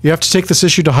 You have to take this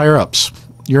issue to higher-ups.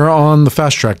 You're on the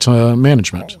fast track to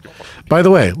management. By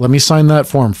the way, let me sign that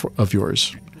form of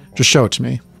yours. Just show it to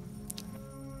me.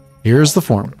 Here's the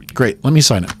form. Great, let me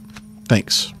sign it.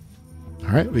 Thanks. All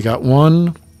right, we got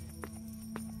 1.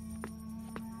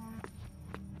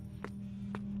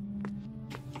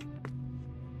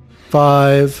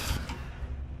 $5.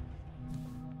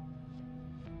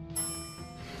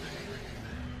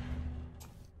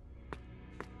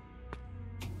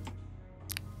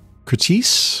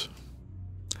 Critique?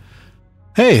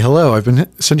 Hey, hello. I've been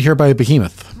sent here by a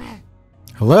behemoth.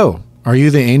 Hello. Are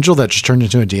you the angel that just turned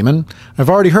into a demon? I've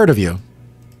already heard of you.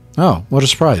 Oh, what a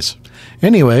surprise.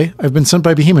 Anyway, I've been sent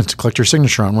by behemoth to collect your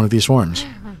signature on one of these forms.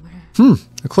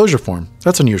 A closure form.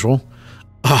 That's unusual.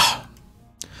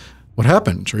 What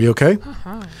happened? Are you okay?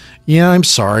 Yeah, I'm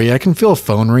sorry. I can feel a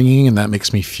phone ringing and that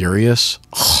makes me furious.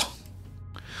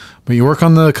 But you work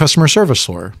on the customer service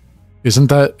floor.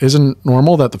 Isn't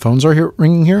normal that the phones are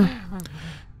ringing here?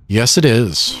 Yes, it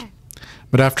is.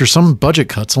 But after some budget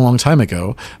cuts a long time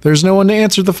ago, there's no one to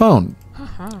answer the phone.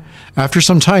 After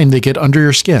some time, they get under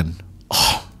your skin.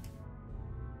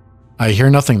 I hear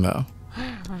nothing, though.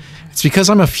 It's because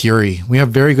I'm a Fury. We have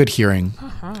very good hearing.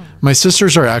 My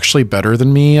sisters are actually better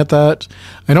than me at that.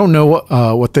 I don't know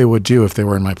what they would do if they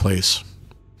were in my place.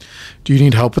 Do you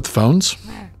need help with the phones?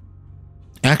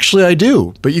 Actually, I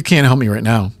do, but you can't help me right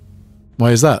now.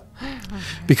 Why is that?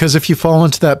 Because if you fall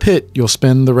into that pit, you'll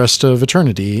spend the rest of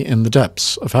eternity in the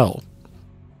depths of hell.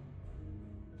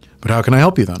 But how can I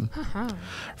help you then?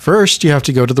 First, you have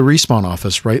to go to the respawn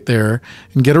office right there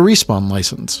and get a respawn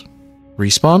license.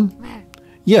 Respawn?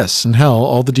 Yes, in hell,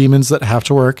 all the demons that have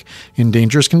to work in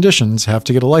dangerous conditions have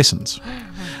to get a license.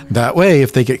 That way,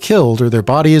 if they get killed or their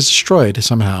body is destroyed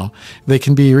somehow, they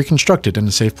can be reconstructed in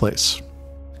a safe place.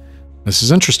 This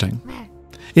is interesting.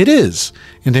 It is.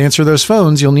 And to answer those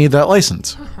phones, you'll need that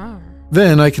license.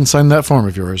 Then I can sign that form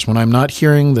of yours when I'm not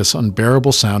hearing this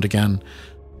unbearable sound again.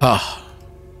 Ah.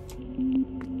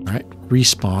 All right.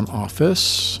 Respawn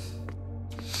office.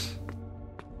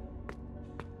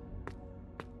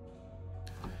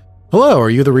 Hello, are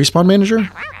you the respawn manager?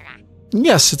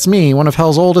 Yes, it's me, one of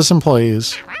Hell's oldest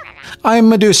employees. I'm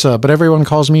Medusa, but everyone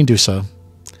calls me Dusa.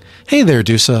 Hey there,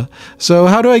 Dusa. So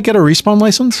how do I get a respawn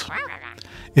license?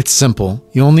 It's simple.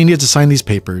 You only need to sign these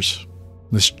papers.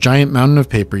 This giant mountain of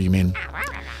paper, you mean?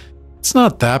 It's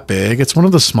not that big. It's one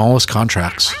of the smallest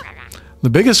contracts. The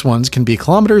biggest ones can be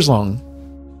kilometers long.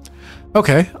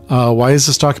 Okay, why is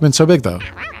this document so big, though?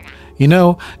 You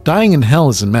know, dying in hell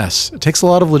is a mess. It takes a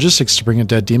lot of logistics to bring a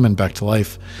dead demon back to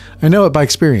life. I know it by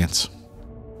experience.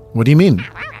 What do you mean?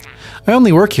 I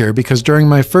only work here because during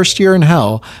my first year in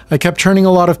hell, I kept turning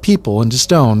a lot of people into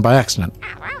stone by accident.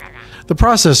 The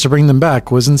process to bring them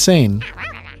back was insane.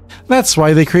 That's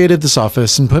why they created this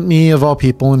office and put me, of all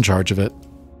people, in charge of it.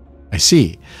 I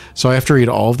see. So I have to read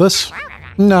all of this?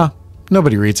 Nah,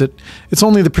 nobody reads it. It's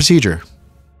only the procedure.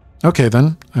 Okay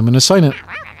then, I'm going to sign it.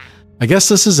 I guess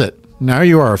this is it. Now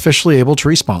you are officially able to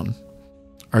respawn.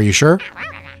 Are you sure?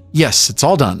 Yes, it's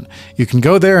all done. You can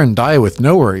go there and die with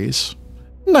no worries.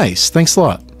 Nice, thanks a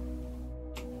lot.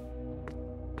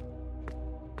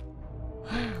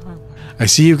 I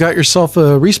see you got yourself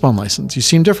a respawn license. You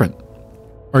seem different.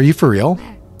 Are you for real?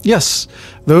 Yes,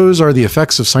 those are the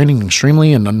effects of signing an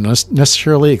extremely and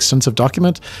unnecessarily extensive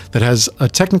document that has a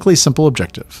technically simple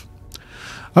objective.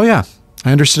 Oh yeah,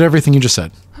 I understood everything you just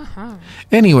said.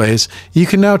 Anyways, you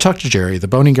can now talk to Jerry, the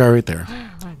bony guy right there.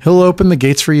 He'll open the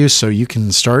gates for you so you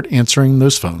can start answering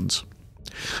those phones.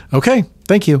 Okay,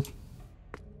 thank you.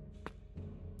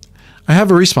 I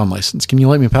have a respawn license. Can you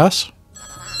let me pass?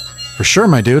 For sure,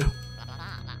 my dude.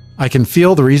 I can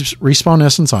feel the respawn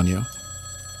essence on you.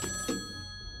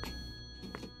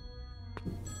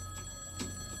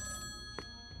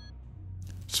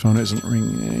 This phone isn't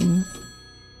ringing.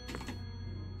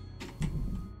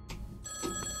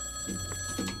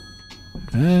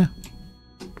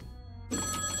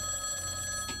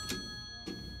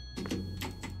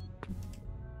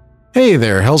 Hey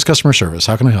there, Hell's customer service.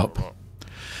 How can I help?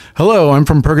 Hello, I'm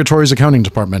from Purgatory's accounting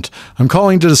department. I'm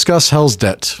calling to discuss Hell's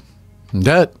debt.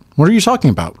 Debt? What are you talking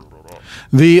about?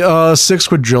 The 6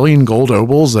 quadrillion gold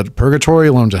obols that Purgatory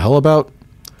loaned to Hell about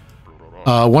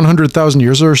 100,000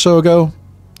 years or so ago?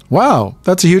 Wow,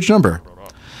 that's a huge number.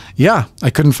 Yeah, I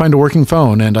couldn't find a working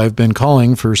phone and I've been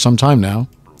calling for some time now.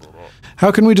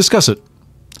 How can we discuss it?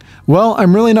 Well,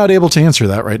 I'm really not able to answer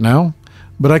that right now,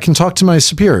 but I can talk to my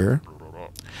superior.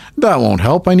 That won't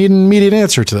help. I need an immediate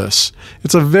answer to this.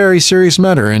 It's a very serious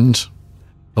matter and...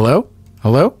 Hello?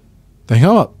 Hello? They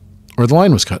hung up, or the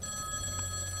line was cut.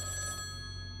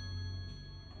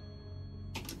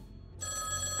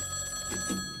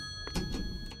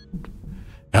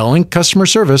 Hellink customer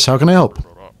service, how can I help?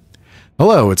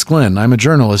 Hello, it's Glenn. I'm a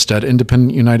journalist at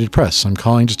Independent United Press. I'm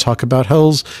calling to talk about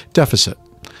Hell's deficit.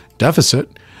 Deficit?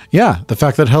 Yeah, the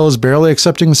fact that Hell is barely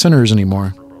accepting sinners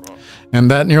anymore. And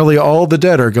that nearly all the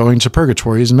dead are going to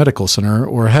Purgatory's medical center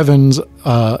or Heaven's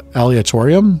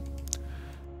aleatorium?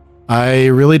 I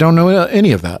really don't know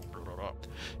any of that.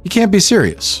 You can't be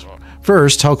serious.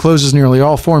 First, Hell closes nearly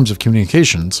all forms of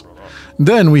communications.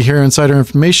 Then we hear insider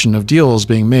information of deals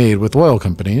being made with oil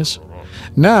companies.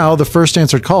 Now, the first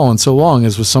answered call in so long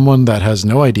is with someone that has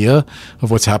no idea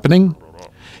of what's happening.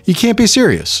 You can't be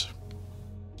serious.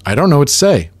 I don't know what to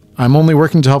say. I'm only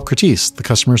working to help Kratis, the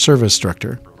customer service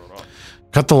director.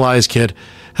 Cut the lies, kid.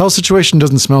 Hell's situation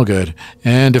doesn't smell good.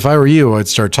 And if I were you, I'd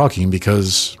start talking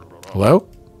because... Hello?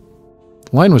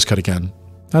 The line was cut again.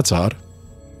 That's odd.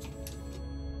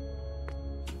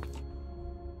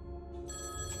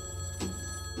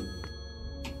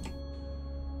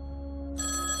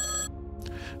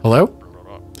 Hello?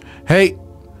 Hey,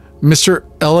 Mr.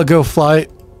 Eligo Fly...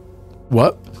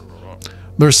 What?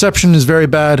 The reception is very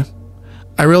bad.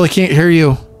 I really can't hear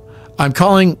you. I'm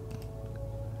calling...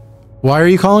 Why are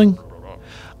you calling?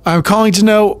 I'm calling to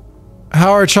know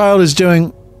how our child is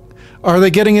doing. Are they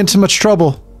getting into much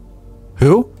trouble?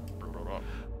 Who?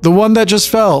 The one that just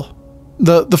fell.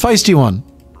 The feisty one.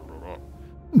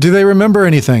 Do they remember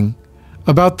anything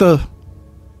about the...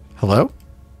 Hello?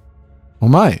 Oh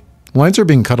my. Lines are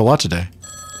being cut a lot today.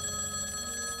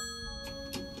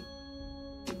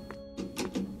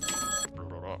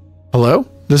 Hello?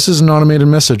 This is an automated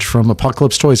message from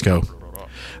Apocalypse Toys Co.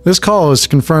 This call is to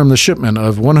confirm the shipment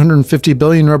of 150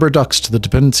 billion rubber ducks to the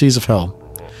dependencies of Hell.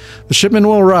 The shipment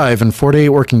will arrive in 4 to 8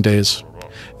 working days.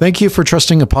 Thank you for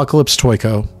trusting Apocalypse Toy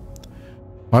Co.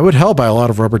 Why would Hell buy a lot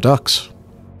of rubber ducks?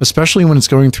 especially when it's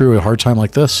going through a hard time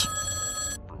like this.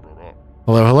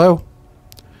 Hello, hello?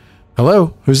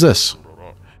 Hello? Who's this?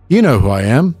 You know who I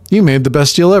am. You made the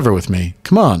best deal ever with me.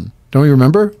 Come on. Don't you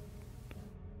remember?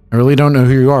 I really don't know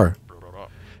who you are.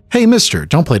 Hey, mister,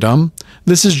 don't play dumb.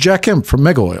 This is Jack Imp from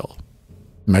Mega Oil.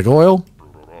 Mega Oil?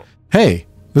 Hey,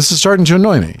 this is starting to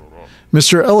annoy me.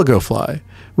 Mr. Elegofly,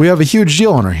 we have a huge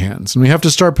deal on our hands, and we have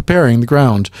to start preparing the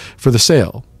ground for the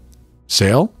sale.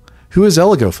 Sale? Who is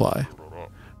Elegofly?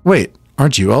 Wait,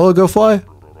 aren't you Elegofly?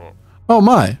 Oh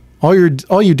my, all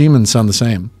you demons sound the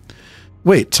same.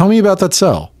 Wait, tell me about that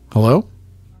cell. Hello?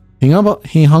 He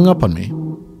hung up on me.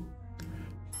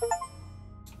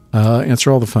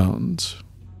 Answer all the phones.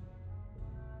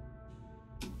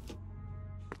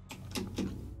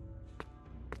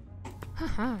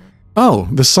 Oh,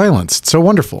 the silence. It's so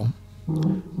wonderful.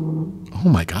 Oh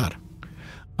my god.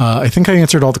 I think I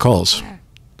answered all the calls.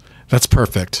 That's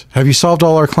perfect. Have you solved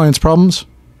all our clients' problems?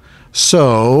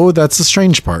 So, that's the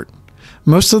strange part.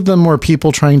 Most of them were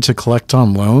people trying to collect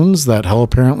on loans that Hell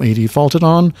apparently defaulted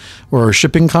on, or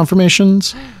shipping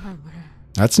confirmations.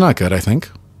 That's not good, I think.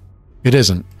 It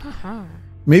isn't.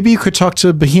 Maybe you could talk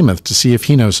to Behemoth to see if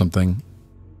he knows something.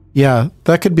 Yeah,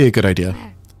 that could be a good idea.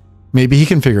 Maybe he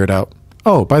can figure it out.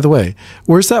 Oh, by the way,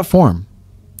 where's that form?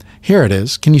 Here it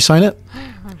is. Can you sign it?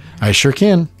 I sure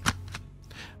can.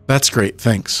 That's great,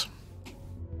 thanks.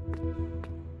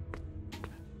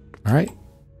 All right.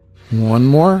 One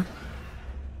more.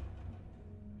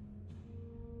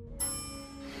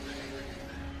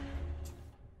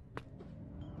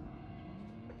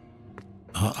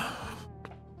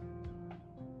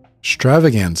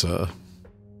 Extravaganza.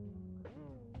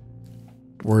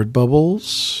 Word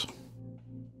bubbles.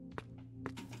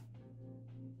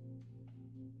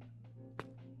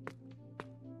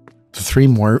 The three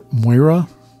Moira.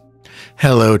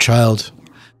 Hello, child.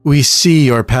 We see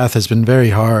your path has been very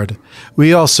hard.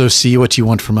 We also see what you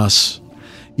want from us.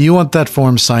 You want that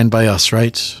form signed by us,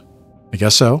 right? I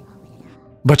guess so.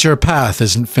 But your path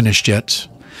isn't finished yet.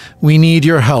 We need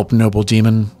your help, noble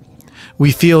demon.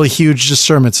 We feel a huge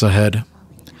discernment's ahead.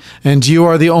 And you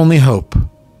are the only hope.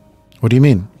 What do you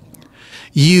mean?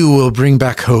 You will bring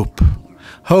back hope.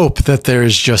 Hope that there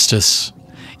is justice,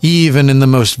 even in the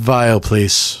most vile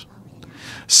place.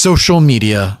 Social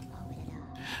media.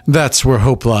 That's where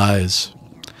hope lies.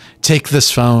 Take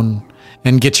this phone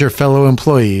and get your fellow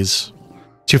employees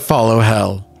to follow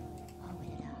Hell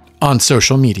on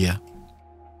social media.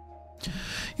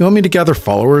 You want me to gather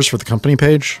followers for the company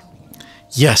page?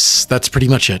 Yes, that's pretty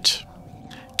much it.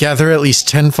 Gather at least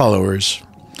 10 followers,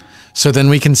 so then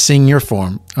we can sign your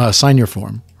form,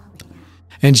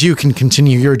 and you can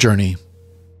continue your journey.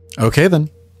 Okay then.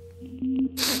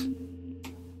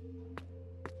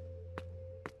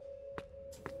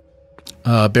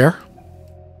 Bear?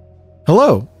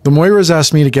 Hello. The Moiras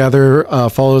asked me to gather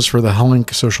follows for the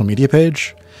Hellink social media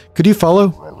page. Could you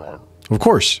follow? Of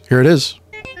course. Here it is.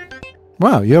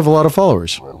 Wow, you have a lot of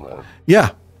followers.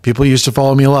 Yeah, people used to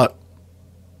follow me a lot.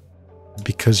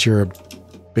 Because you're a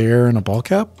bear in a ball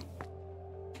cap?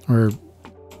 Or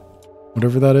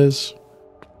whatever that is.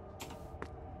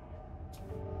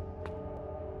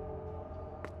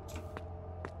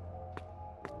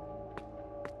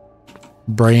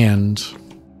 Brand.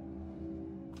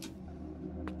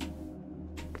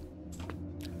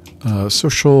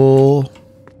 Social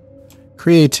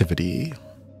creativity.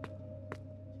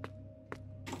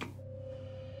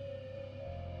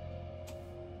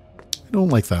 I don't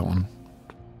like that one.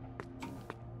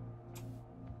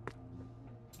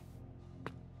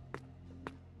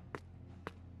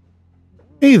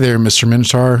 Hey there, Mr.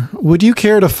 Minotaur. Would you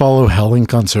care to follow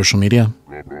Hellink on social media?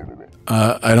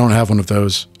 I don't have one of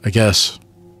those, I guess.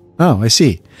 Oh, I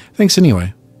see. Thanks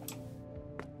anyway.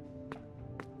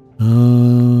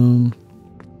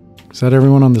 Is that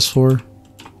everyone on this floor?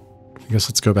 I guess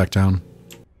let's go back down.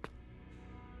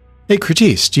 Hey,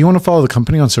 Critis, do you want to follow the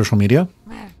company on social media?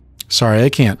 Sorry, I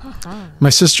can't. My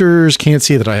sisters can't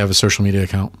see that I have a social media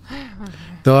account.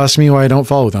 They'll ask me why I don't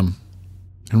follow them.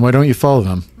 And why don't you follow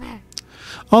them?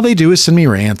 All they do is send me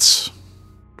rants.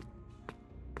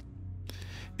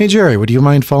 Hey, Jerry, would you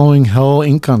mind following Hell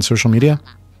Inc. on social media?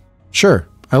 Sure.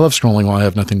 I love scrolling while I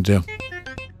have nothing to do.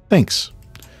 Thanks.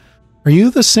 Are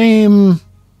you the same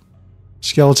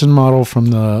skeleton model from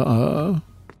the,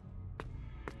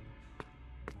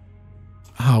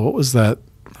 what was that?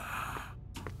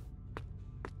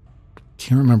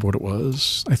 Can't remember what it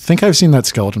was. I think I've seen that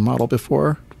skeleton model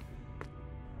before.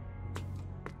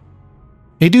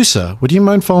 Hey, Dusa, would you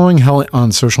mind following Hell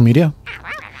on social media?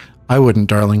 I wouldn't,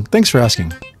 darling. Thanks for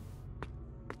asking.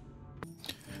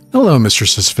 Hello, Mr.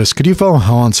 Sisyphus. Could you follow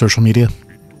Hell on social media?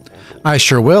 I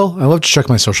sure will. I love to check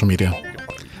my social media.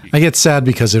 I get sad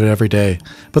because of it every day,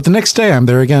 but the next day I'm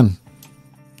there again.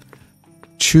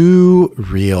 Too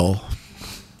real.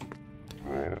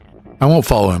 I won't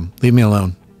follow him. Leave me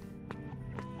alone.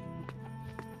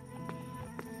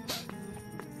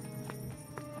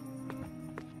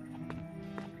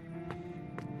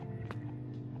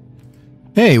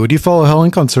 Hey, would you follow Hell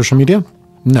Inc. on social media?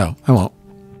 No, I won't.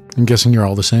 I'm guessing you're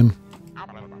all the same.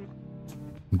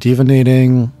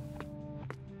 Divinating.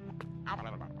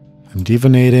 I'm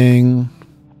divinating.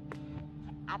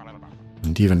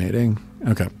 I'm divinating.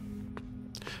 Okay.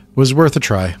 Was worth a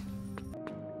try.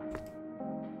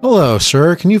 Hello,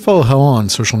 sir. Can you follow Hell on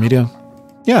social media?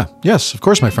 Yeah, yes, of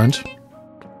course, my friend.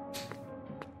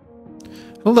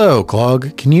 Hello,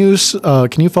 Clog. Can you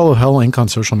follow Hell Inc. on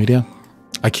social media?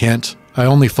 I can't. I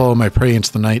only follow my prey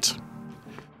into the night.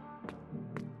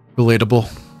 Relatable.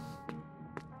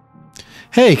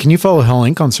 Hey, can you follow Hell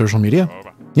Inc. on social media?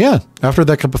 Yeah, after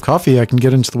that cup of coffee, I can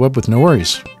get into the web with no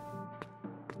worries.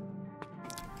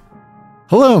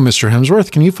 Hello, Mr.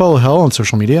 Hemsworth. Can you follow Hell on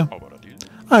social media?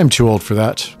 I'm too old for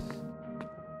that.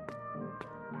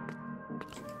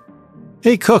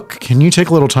 Hey, Cook. Can you take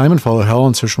a little time and follow Hell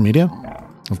on social media?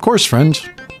 Of course, friend.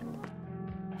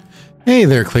 Hey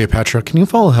there, Cleopatra. Can you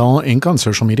follow Hell Inc. on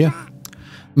social media?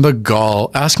 The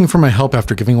gall, asking for my help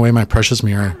after giving away my precious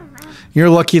mirror. You're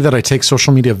lucky that I take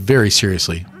social media very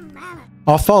seriously.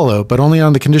 I'll follow, but only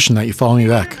on the condition that you follow me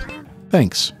back.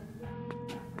 Thanks.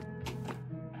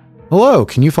 Hello,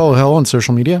 can you follow Hell on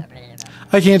social media?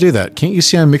 I can't do that. Can't you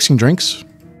see I'm mixing drinks?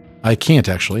 I can't,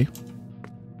 actually.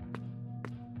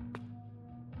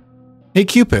 Hey,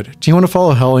 Cupid, do you want to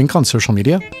follow Hell Inc. on social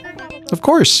media? Of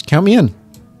course, count me in.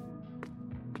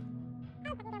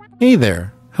 Hey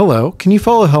there. Hello, can you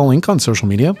follow Hell Inc. on social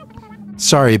media?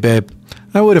 Sorry, babe.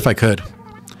 I would if I could.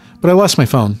 But I lost my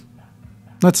phone.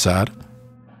 That's sad.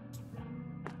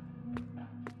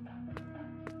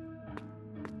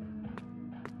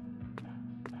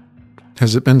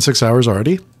 Has it been 6 hours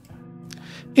already?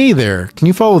 Hey there, can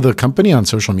you follow the company on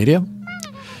social media?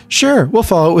 Sure, we'll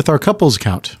follow it with our couples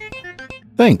account.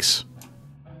 Thanks.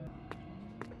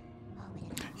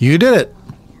 You did it.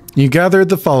 You gathered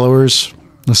the followers.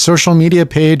 The social media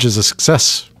page is a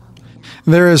success.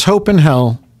 There is hope in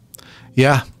hell.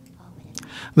 Yeah.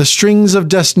 The strings of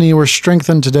destiny were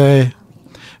strengthened today.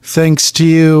 Thanks to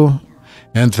you,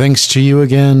 and thanks to you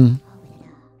again.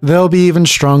 They'll be even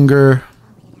stronger.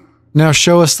 Now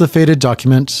show us the faded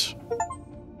document.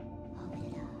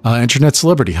 Internet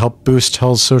celebrity, help boost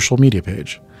Hell's social media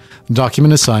page. The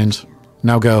document is signed.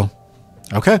 Now go.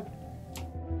 Okay.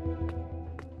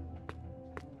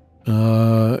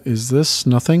 Is this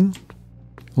nothing?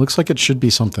 Looks like it should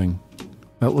be something.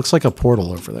 That looks like a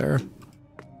portal over there.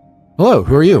 Hello,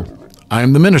 who are you? I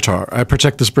am the Minotaur. I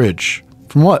protect this bridge.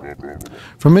 From what?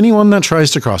 From anyone that tries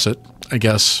to cross it, I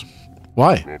guess.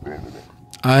 Why?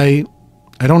 I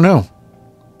don't know.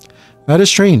 That is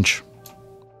strange.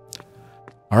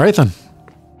 All right, then.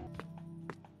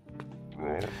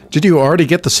 Did you already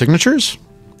get the signatures?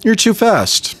 You're too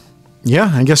fast.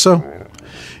 Yeah, I guess so.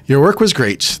 Your work was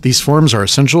great. These forms are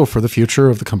essential for the future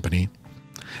of the company.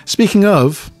 Speaking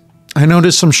of, I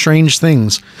noticed some strange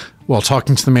things while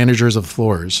talking to the managers of the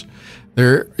floors.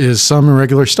 There is some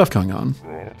irregular stuff going on.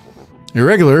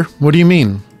 Irregular? What do you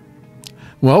mean?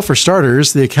 Well, for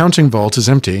starters, the accounting vault is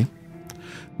empty.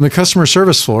 The customer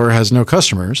service floor has no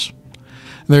customers.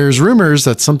 There's rumors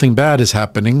that something bad is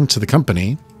happening to the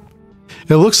company.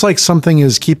 It looks like something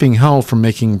is keeping Hell from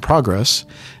making progress,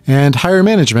 and higher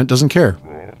management doesn't care.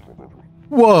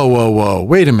 Whoa, whoa, whoa,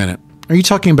 wait a minute. Are you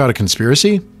talking about a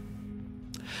conspiracy?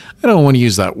 I don't want to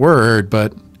use that word,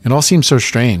 but it all seems so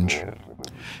strange.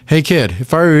 Hey kid,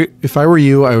 if I were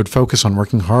you, I would focus on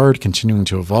working hard, continuing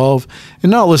to evolve, and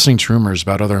not listening to rumors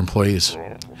about other employees.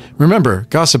 Remember,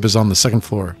 gossip is on the second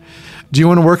floor. Do you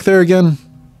want to work there again?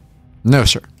 No,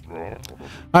 sir.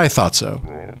 I thought so.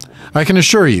 I can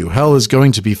assure you, Hell is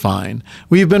going to be fine.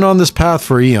 We've been on this path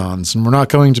for eons, and we're not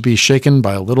going to be shaken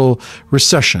by a little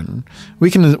recession.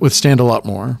 We can withstand a lot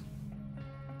more.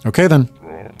 Okay, then.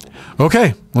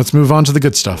 Okay, let's move on to the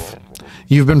good stuff.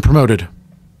 You've been promoted.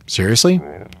 Seriously?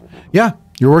 Yeah,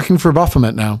 you're working for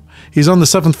Baphomet now. He's on the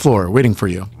 7th floor, waiting for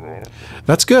you.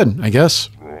 That's good, I guess.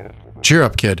 Cheer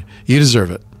up, kid. You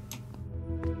deserve it.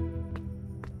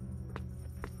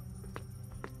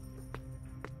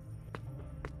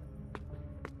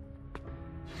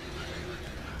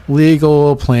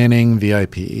 Legal planning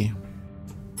VIP.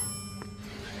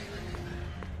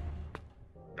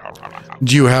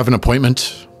 Do you have an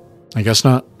appointment? I guess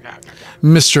not.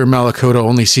 Mr. Malakota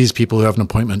only sees people who have an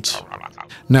appointment.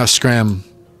 Now scram.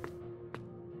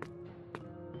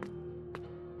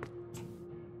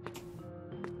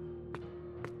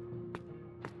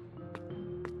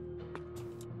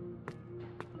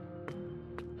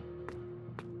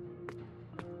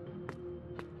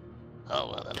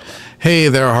 Hey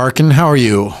there, Harkin. How are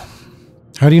you?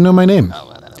 How do you know my name?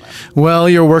 Well,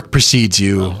 your work precedes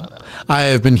you. I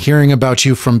have been hearing about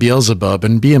you from Beelzebub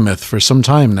and Behemoth for some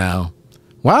time now.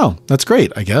 Wow, that's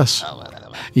great, I guess.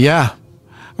 Yeah.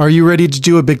 Are you ready to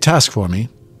do a big task for me?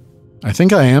 I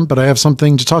think I am, but I have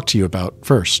something to talk to you about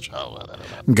first.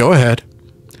 Go ahead.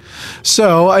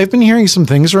 So, I've been hearing some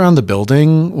things around the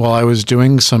building while I was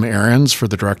doing some errands for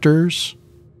the directors.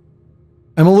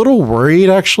 I'm a little worried,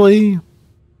 actually.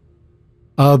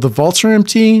 The vaults are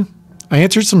empty. I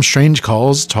answered some strange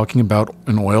calls talking about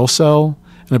an oil cell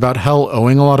and about hell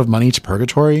owing a lot of money to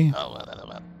purgatory.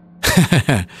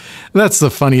 That's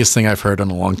the funniest thing I've heard in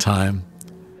a long time.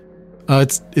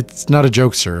 It's not a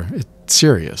joke, sir. It's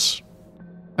serious.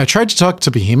 I tried to talk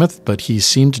to Behemoth, but he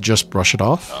seemed to just brush it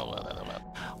off.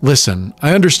 Listen,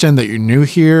 I understand that you're new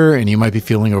here and you might be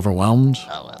feeling overwhelmed,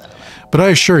 but I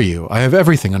assure you, I have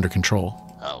everything under control.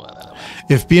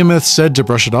 If Behemoth said to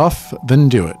brush it off, then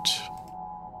do it.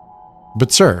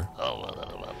 But sir,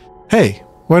 hey,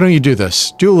 why don't you do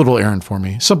this? Do a little errand for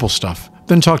me, simple stuff,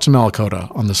 then talk to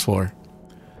Malakota on this floor.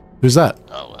 Who's that?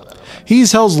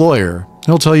 He's Hell's lawyer.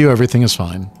 He'll tell you everything is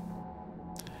fine.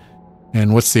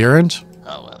 And what's the errand?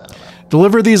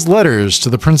 Deliver these letters to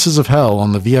the Princes of Hell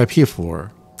on the VIP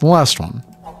floor. The last one.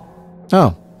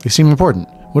 Oh, they seem important.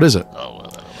 What is it?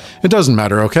 It doesn't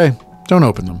matter, okay? Don't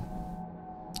open them.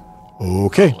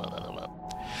 Okay.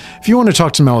 If you want to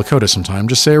talk to Malakota sometime,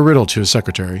 just say a riddle to his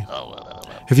secretary.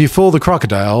 If you fool the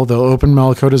crocodile, they'll open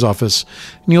Malakota's office,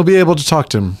 and you'll be able to talk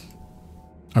to him.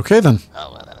 Okay, then.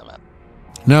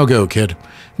 Now go, kid.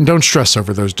 And don't stress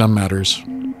over those dumb matters.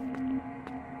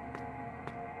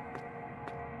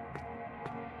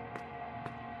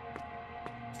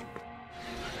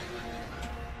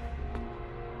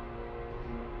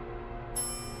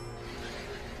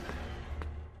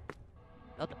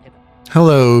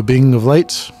 Hello, being of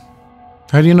light.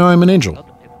 How do you know I'm an angel?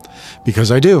 Because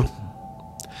I do.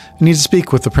 I need to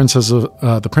speak with the princes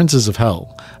of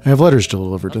Hell. I have letters to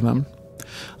deliver to them.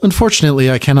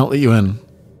 Unfortunately, I cannot let you in,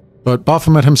 but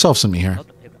Baphomet himself sent me here.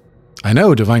 I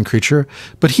know, divine creature,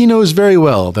 but he knows very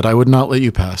well that I would not let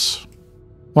you pass.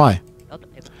 Why?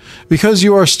 Because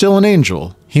you are still an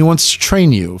angel. He wants to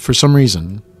train you for some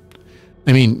reason.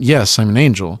 I mean, yes, I'm an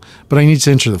angel, but I need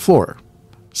to enter the floor.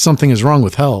 Something is wrong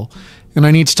with Hell, and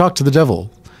I need to talk to the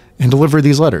devil and deliver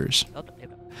these letters.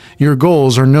 Your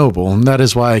goals are noble, and that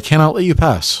is why I cannot let you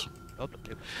pass.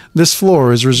 This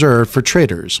floor is reserved for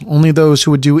traitors, only those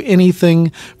who would do anything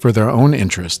for their own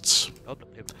interests.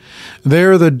 They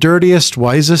are the dirtiest,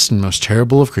 wisest, and most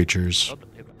terrible of creatures.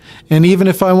 And even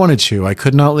if I wanted to, I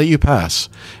could not let you pass,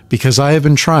 because I have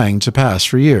been trying to pass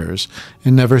for years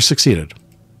and never succeeded.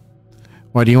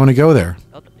 Why do you want to go there?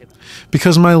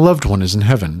 Because my loved one is in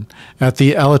heaven, at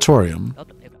the Alatorium.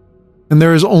 And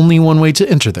there is only one way to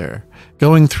enter there,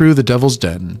 going through the devil's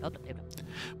den.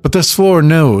 But this floor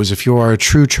knows if you are a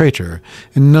true traitor,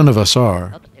 and none of us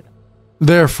are.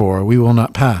 Therefore, we will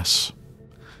not pass.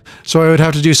 So I would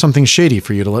have to do something shady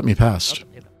for you to let me pass.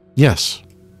 Yes.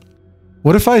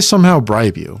 What if I somehow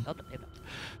bribe you?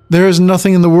 There is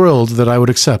nothing in the world that I would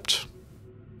accept.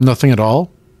 Nothing at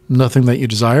all? Nothing that you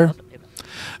desire?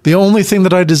 The only thing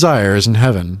that I desire is in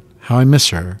heaven. How I miss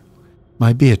her.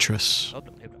 My Beatrice.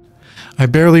 I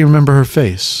barely remember her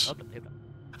face.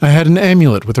 I had an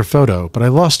amulet with her photo, but I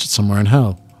lost it somewhere in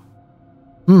hell.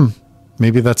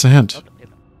 Maybe that's a hint.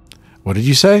 What did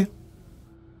you say?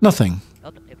 Nothing.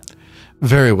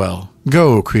 Very well.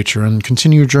 Go, creature, and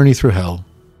continue your journey through hell.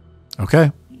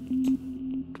 Okay.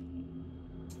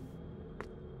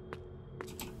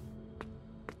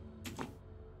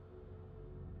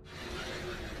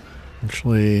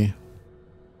 Actually...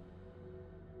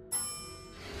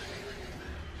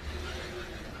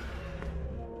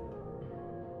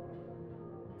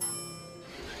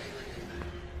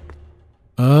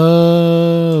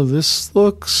 this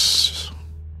looks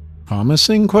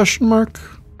promising, question mark?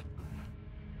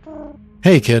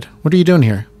 Hey, kid, what are you doing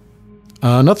here?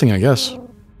 Nothing, I guess.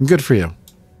 Good for you.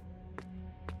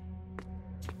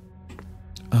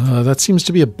 That seems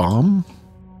to be a bomb.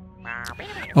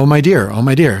 Oh, my dear, oh,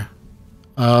 my dear.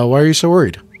 Why are you so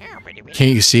worried?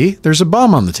 Can't you see? There's a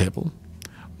bomb on the table.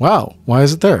 Wow, why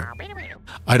is it there?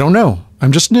 I don't know.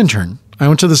 I'm just an intern. I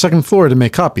went to the second floor to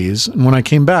make copies, and when I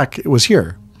came back, it was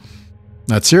here.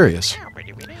 That's serious.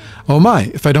 Oh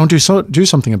my, if I don't do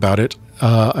something about it,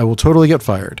 I will totally get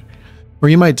fired. Or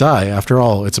you might die, after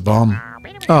all, it's a bomb.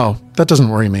 Oh, that doesn't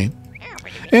worry me.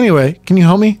 Anyway, can you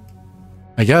help me?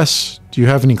 I guess. Do you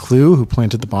have any clue who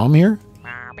planted the bomb here?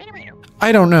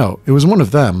 I don't know. It was one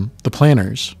of them, the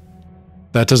planners.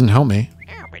 That doesn't help me.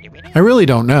 I really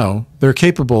don't know. They're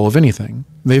capable of anything.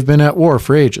 They've been at war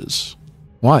for ages.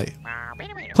 Why?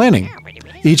 Planning.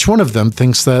 Each one of them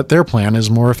thinks that their plan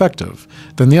is more effective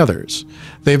than the others.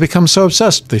 They've become so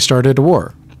obsessed they started a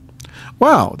war.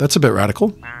 Wow, that's a bit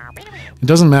radical. It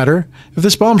doesn't matter. If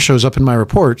this bomb shows up in my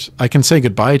report, I can say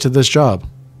goodbye to this job.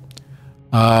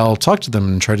 I'll talk to them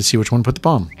and try to see which one put the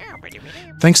bomb.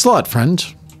 Thanks a lot, friend.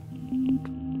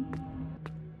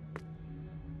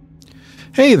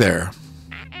 Hey there.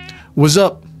 What's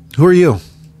up? Who are you?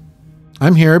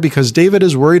 I'm here because David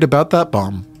is worried about that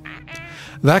bomb.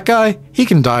 That guy, he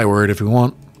can die worried if we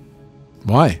want.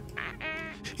 Why?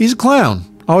 He's a clown,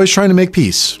 always trying to make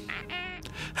peace.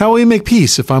 How will he make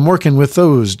peace if I'm working with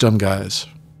those dumb guys?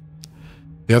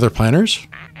 The other planners?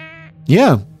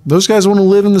 Yeah, those guys want to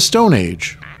live in the Stone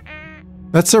Age.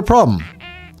 That's their problem.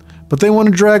 But they want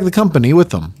to drag the company with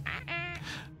them.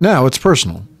 Now it's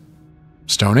personal.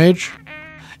 Stone Age?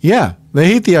 Yeah, they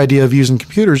hate the idea of using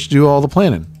computers to do all the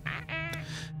planning.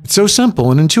 It's so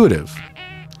simple and intuitive.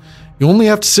 You only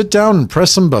have to sit down and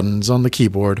press some buttons on the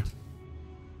keyboard.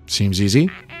 Seems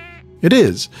easy. It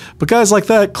is, but guys like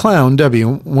that clown Debbie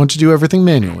want to do everything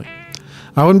manually.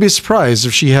 I wouldn't be surprised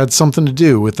if she had something to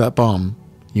do with that bomb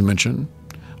you mentioned.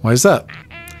 Why is that?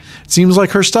 It seems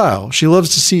like her style. She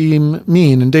loves to seem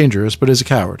mean and dangerous, but is a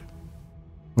coward.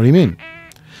 What do you mean?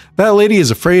 That lady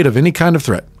is afraid of any kind of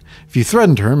threat. If you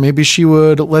threatened her, maybe she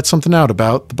would let something out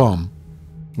about the bomb.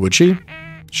 Would she?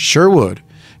 She sure would.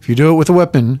 If you do it with a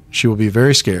weapon, she will be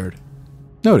very scared.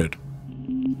 Noted.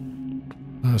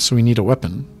 So we need a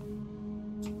weapon.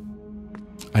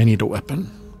 I need a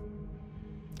weapon.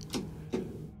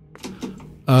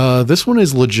 This one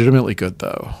is legitimately good,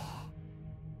 though.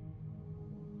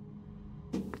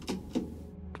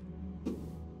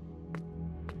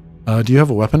 Do you have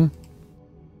a weapon?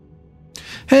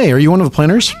 Hey, are you one of the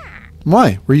planners?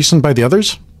 Why? Were you sent by the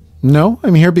others? No,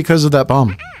 I'm here because of that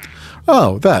bomb.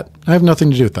 Oh, that. I have nothing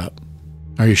to do with that.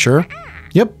 Are you sure?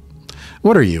 Yep.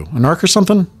 What are you, a narc or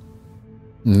something?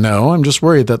 No, I'm just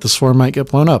worried that the swarm might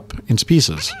get blown up into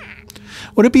pieces.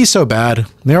 Would it be so bad?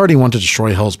 They already want to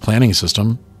destroy Hell's planning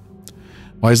system.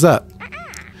 Why is that?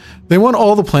 They want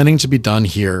all the planning to be done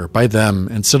here, by them,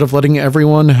 instead of letting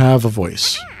everyone have a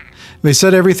voice. They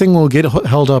said everything will get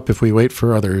held up if we wait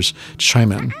for others to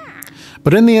chime in.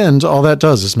 But in the end, all that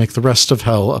does is make the rest of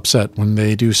Hell upset when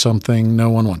they do something no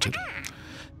one wanted.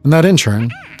 And that in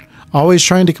turn, always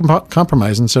trying to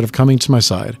compromise instead of coming to my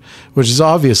side, which is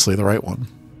obviously the right one.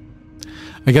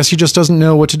 I guess he just doesn't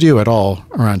know what to do at all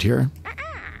around here.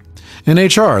 In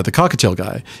HR, the cockatiel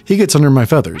guy, he gets under my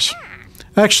feathers.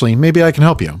 Actually, maybe I can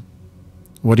help you.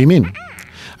 What do you mean?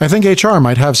 I think HR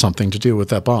might have something to do with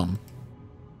that bomb.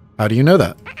 How do you know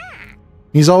that?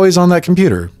 He's always on that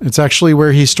computer. It's actually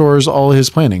where he stores all his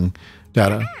planning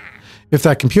data. If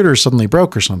that computer suddenly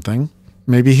broke or something,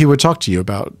 maybe he would talk to you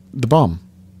about the bomb.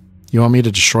 You want me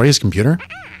to destroy his computer?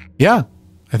 Yeah,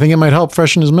 I think it might help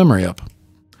freshen his memory up.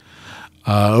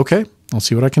 Okay, I'll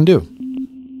see what I can do.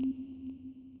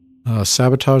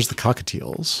 Sabotage the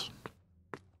cockatiels.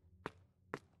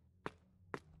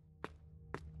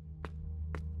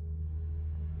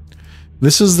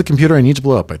 This is the computer I need to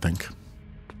blow up, I think.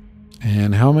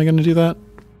 And how am I going to do that?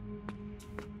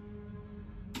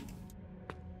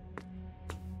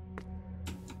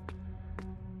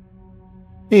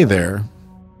 Hey there.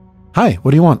 Hi,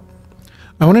 what do you want?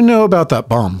 I want to know about that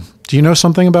bomb. Do you know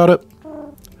something about it?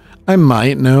 I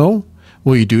might know.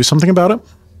 Will you do something about it?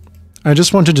 I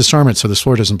just want to disarm it so the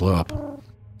sword doesn't blow up.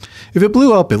 If it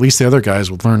blew up, at least the other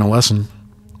guys would learn a lesson.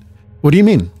 What do you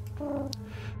mean?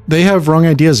 They have wrong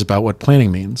ideas about what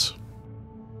planning means.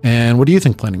 And what do you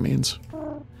think planning means?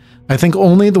 I think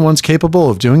only the ones capable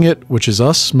of doing it, which is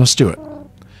us, must do it.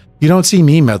 You don't see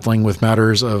me meddling with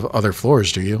matters of other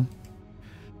floors, do you?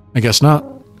 I guess not.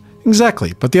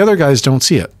 Exactly, but the other guys don't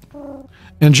see it.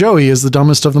 And Joey is the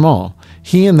dumbest of them all.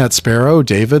 He and that sparrow,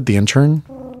 David, the intern.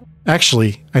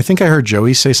 Actually, I think I heard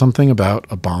Joey say something about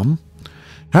a bomb.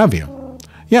 Have you?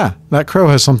 Yeah, that crow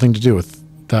has something to do with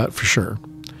that for sure.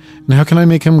 And how can I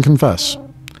make him confess?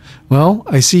 Well,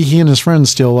 I see he and his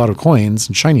friends steal a lot of coins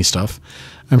and shiny stuff.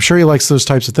 I'm sure he likes those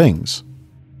types of things.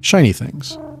 Shiny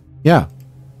things. Yeah.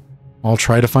 I'll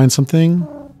try to find something.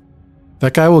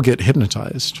 That guy will get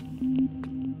hypnotized.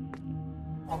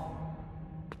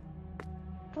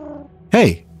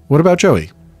 Hey, what about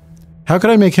Joey? How could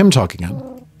I make him talk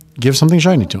again? Give something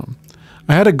shiny to him.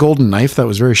 I had a golden knife that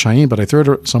was very shiny, but I threw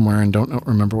it somewhere and don't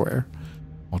remember where.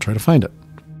 I'll try to find it.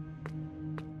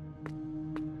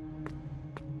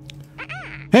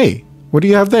 Hey, what do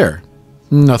you have there?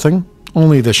 Nothing.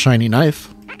 Only this shiny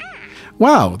knife.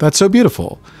 Wow, that's so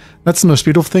beautiful. That's the most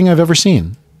beautiful thing I've ever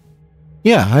seen.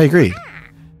 Yeah, I agree.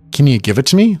 Can you give it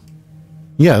to me?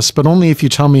 Yes, but only if you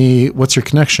tell me what's your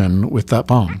connection with that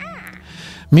bomb.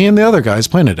 Me and the other guys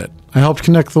planted it. I helped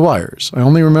connect the wires. I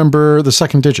only remember the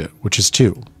second digit, which is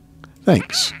 2.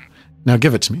 Thanks. Now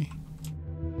give it to me.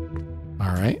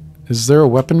 Alright. Is there a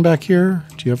weapon back here?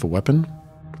 Do you have a weapon?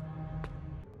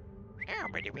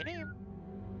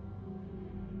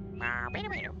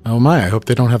 Oh my, I hope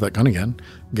they don't have that gun again.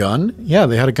 Gun? Yeah,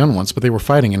 they had a gun once, but they were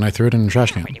fighting and I threw it in a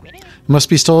trash can. It must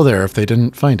be still there if they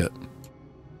didn't find it.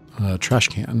 Trash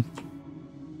can.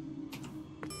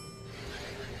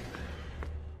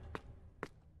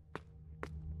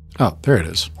 Oh, there it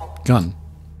is. Gun.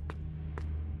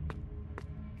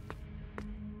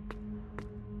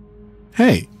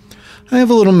 Hey, I have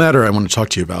a little matter I want to talk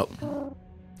to you about.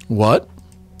 What?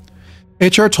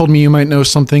 HR told me you might know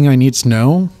something I need to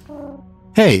know.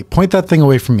 Hey, point that thing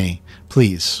away from me,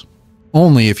 please.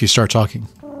 Only if you start talking.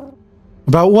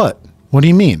 About what? What do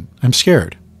you mean? I'm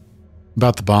scared.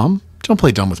 About the bomb? Don't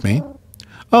play dumb with me.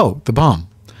 Oh, the bomb.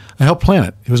 I helped plan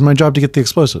it. It was my job to get the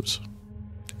explosives.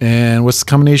 And what's the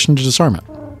combination to disarm it?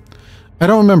 I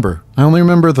don't remember. I only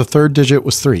remember the third digit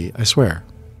was 3, I swear.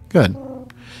 Good.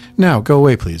 Now, go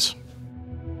away, please.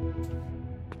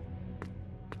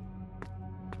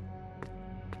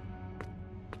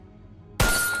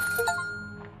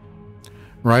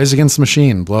 Rise against the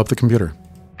machine. Blow up the computer.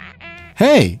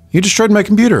 Hey, you destroyed my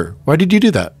computer. Why did you do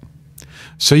that?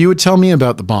 So you would tell me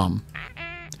about the bomb.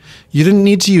 You didn't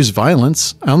need to use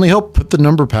violence. I only helped put the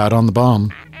number pad on the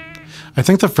bomb. I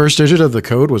think the first digit of the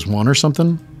code was 1 or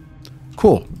something.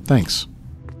 Cool, thanks.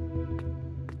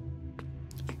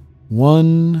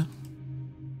 1.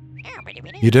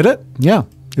 You did it? Yeah.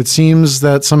 It seems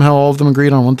that somehow all of them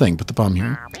agreed on one thing, put the bomb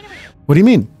here. What do you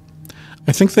mean?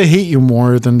 I think they hate you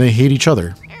more than they hate each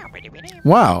other.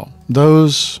 Wow,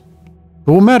 those...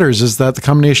 But what matters is that the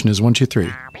combination is 1, 2, 3.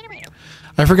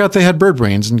 I forgot they had bird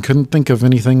brains and couldn't think of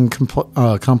anything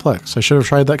complex. I should have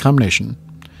tried that combination.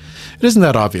 It isn't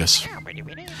that obvious.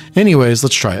 Anyways,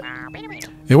 let's try it.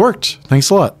 It worked. Thanks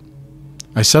a lot.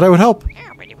 I said I would help.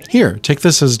 Here, take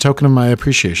this as a token of my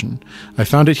appreciation. I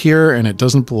found it here and it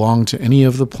doesn't belong to any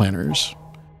of the planners.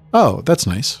 Oh, that's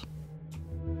nice.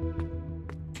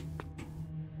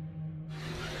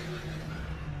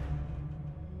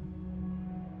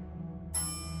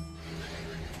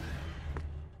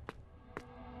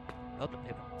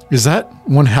 Is that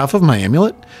 1/2 of my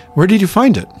amulet? Where did you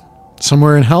find it?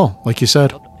 Somewhere in hell, like you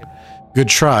said. Good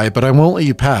try, but I won't let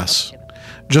you pass.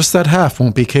 Just that half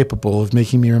won't be capable of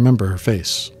making me remember her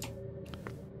face.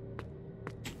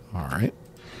 Alright.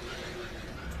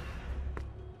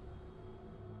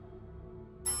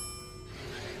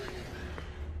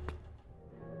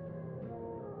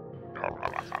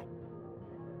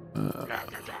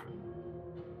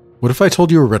 What if I told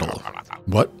you a riddle?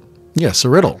 What? Yes, a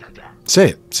riddle.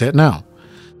 Say it. Say it now.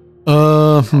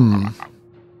 Are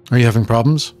you having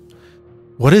problems?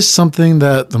 What is something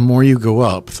that the more you go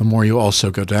up, the more you also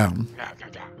go down?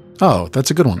 Oh, that's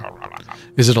a good one.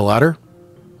 Is it a ladder?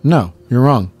 No, you're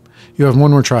wrong. You have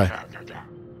one more try.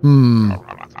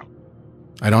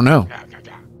 I don't know.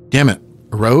 Damn it.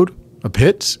 A road? A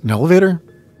pit? An elevator?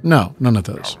 No, none of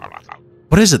those.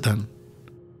 What is it then?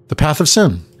 The path of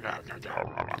sin.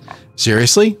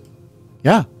 Seriously?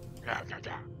 Yeah.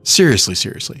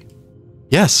 Seriously.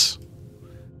 Yes.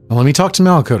 Now let me talk to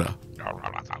Malakoda.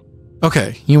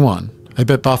 Okay, you won. I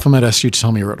bet Baphomet asked you to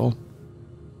tell me a riddle.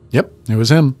 Yep, it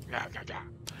was him.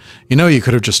 You know, you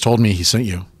could have just told me he sent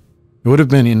you. It would have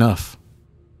been enough.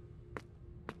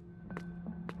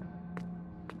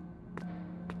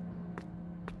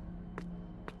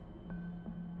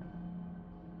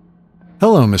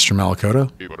 Hello, Mr.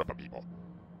 Malakoda.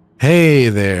 Hey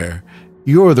there.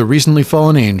 You're the recently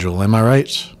fallen angel, am I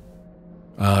right?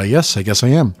 Yes, I guess I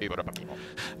am.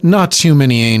 Not too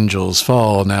many angels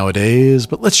fall nowadays,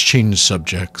 but let's change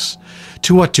subjects.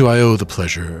 To what do I owe the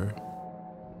pleasure?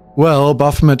 Well,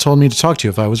 Baphomet told me to talk to you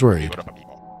if I was worried.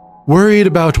 Worried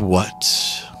about what?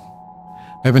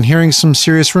 I've been hearing some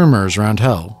serious rumors around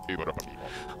hell.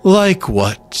 Like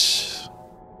what?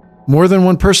 More than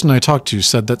one person I talked to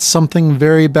said that something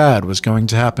very bad was going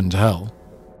to happen to hell.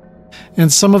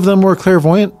 And some of them were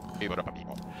clairvoyant.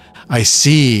 I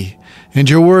see. And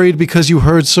you're worried because you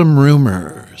heard some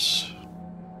rumors.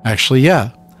 Actually,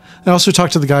 yeah. I also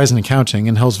talked to the guys in accounting,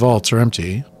 and hell's vaults are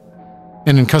empty.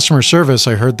 And in customer service,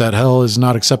 I heard that hell is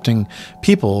not accepting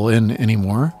people in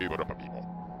anymore.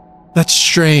 That's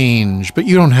strange, but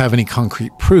you don't have any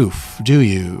concrete proof, do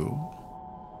you?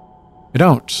 I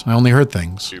don't. I only heard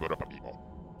things.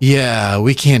 Yeah,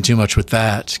 we can't do much with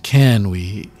that, can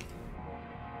we?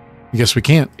 I guess we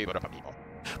can't.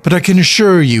 But I can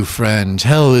assure you, friend,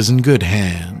 hell is in good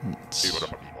hands.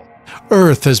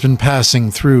 Earth has been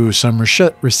passing through some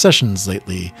recessions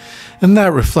lately, and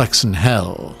that reflects in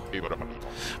hell.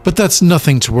 But that's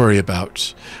nothing to worry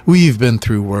about. We've been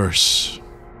through worse.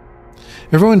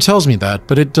 Everyone tells me that,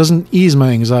 but it doesn't ease my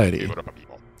anxiety.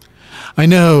 I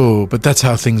know, but that's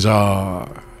how things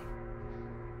are.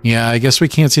 Yeah, I guess we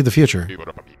can't see the future.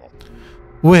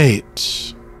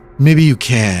 Wait, maybe you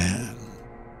can.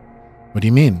 What do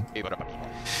you mean?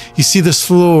 You see, this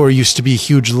floor used to be a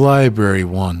huge library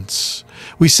once.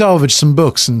 We salvaged some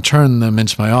books and turned them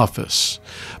into my office.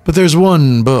 But there's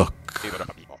one book.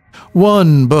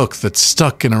 One book that's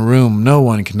stuck in a room no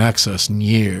one can access in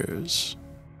years.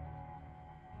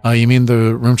 You mean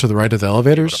the room to the right of the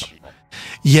elevators?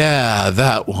 Yeah,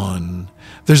 that one.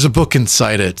 There's a book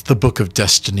inside it, the Book of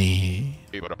Destiny.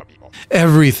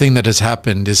 Everything that has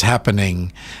happened is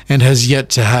happening, and has yet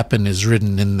to happen is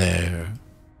written in there.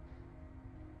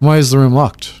 Why is the room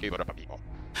locked?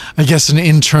 I guess an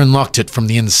intern locked it from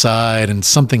the inside, and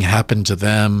something happened to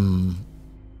them.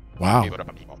 Wow.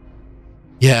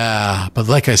 Yeah, but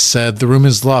like I said, the room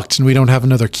is locked and we don't have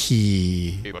another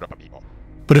key.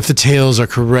 But if the tales are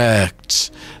correct,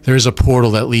 there is a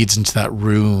portal that leads into that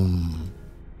room.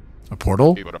 A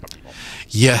portal?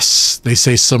 Yes, they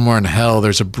say somewhere in hell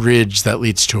there's a bridge that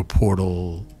leads to a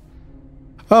portal.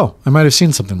 Oh, I might have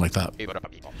seen something like that.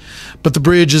 But the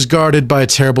bridge is guarded by a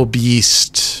terrible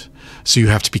beast, so you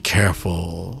have to be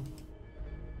careful.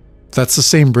 If that's the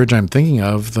same bridge I'm thinking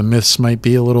of, the myths might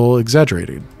be a little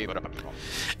exaggerated.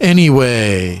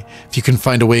 Anyway, if you can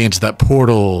find a way into that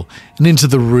portal and into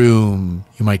the room,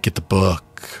 you might get the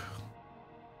book.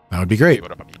 That would be great.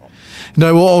 And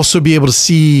I will also be able to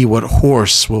see what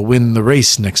horse will win the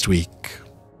race next week.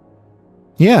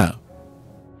 Yeah.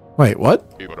 Wait,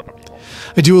 what?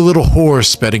 I do a little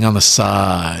horse betting on the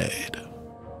side.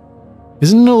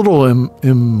 Isn't it a little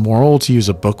immoral to use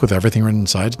a book with everything written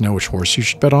inside to know which horse you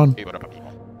should bet on?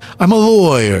 I'm a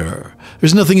lawyer.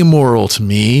 There's nothing immoral to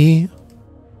me.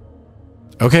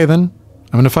 Okay, then.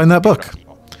 I'm going to find that book.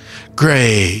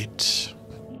 Great.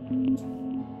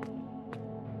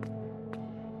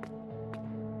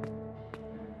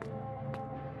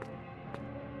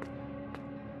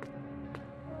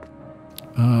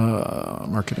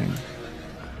 Marketing.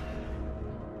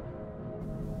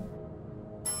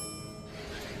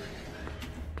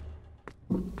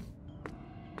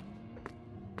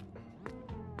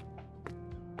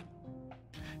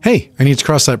 Hey, I need to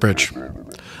cross that bridge.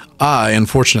 I,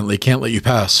 unfortunately, can't let you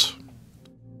pass.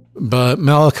 But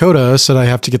Malakota said I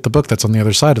have to get the book that's on the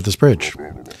other side of this bridge.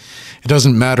 It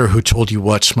doesn't matter who told you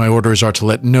what. My orders are to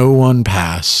let no one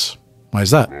pass. Why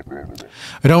is that?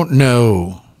 I don't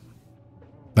know.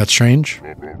 That's strange?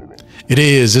 It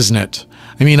is, isn't it?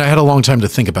 I mean, I had a long time to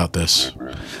think about this.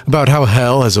 About how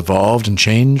hell has evolved and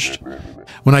changed.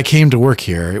 When I came to work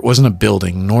here, it wasn't a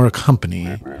building nor a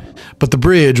company. But the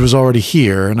bridge was already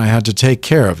here, and I had to take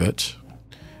care of it.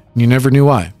 And you never knew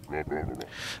why.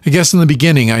 I guess in the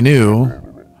beginning I knew.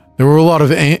 There were a lot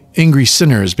of angry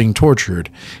sinners being tortured,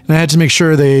 and I had to make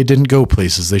sure they didn't go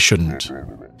places they shouldn't.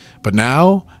 But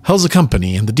now, hell's a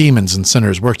company, and the demons and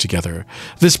sinners work together.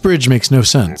 This bridge makes no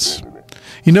sense.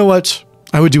 You know what?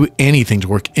 I would do anything to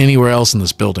work anywhere else in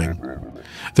this building.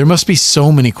 There must be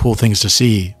so many cool things to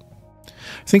see.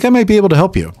 I think I might be able to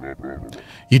help you.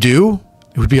 You do?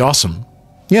 It would be awesome.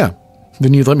 Yeah.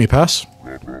 Then you'd let me pass?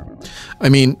 I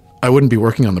mean, I wouldn't be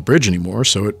working on the bridge anymore,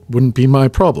 so it wouldn't be my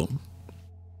problem.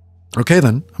 Okay,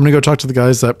 then. I'm going to go talk to the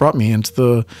guys that brought me into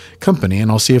the company,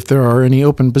 and I'll see if there are any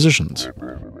open positions.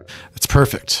 That's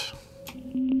perfect.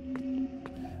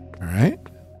 All right.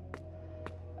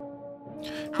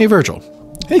 Hey, Virgil.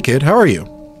 Hey, kid. How are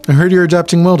you? I heard you're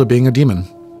adapting well to being a demon.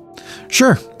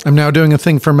 Sure. I'm now doing a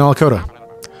thing for Malakota.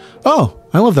 Oh,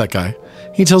 I love that guy.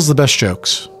 He tells the best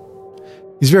jokes.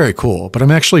 He's very cool, but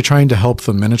I'm actually trying to help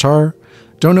the Minotaur.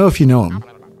 Don't know if you know him.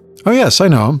 Oh yes, I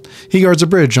know him. He guards a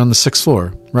bridge on the 6th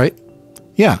floor, right?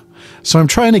 Yeah. So I'm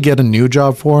trying to get a new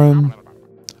job for him.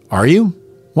 Are you?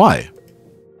 Why?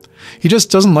 He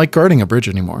just doesn't like guarding a bridge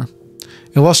anymore.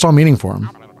 It lost all meaning for him.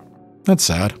 That's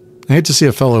sad. I hate to see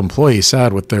a fellow employee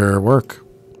sad with their work.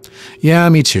 Yeah,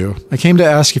 me too. I came to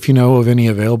ask if you know of any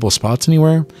available spots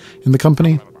anywhere in the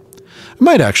company. I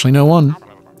might actually know one.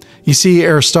 You see,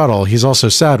 Aristotle, he's also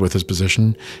sad with his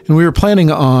position, and we were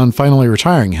planning on finally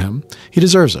retiring him. He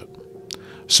deserves it.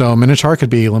 So Minotaur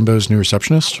could be Limbo's new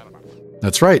receptionist?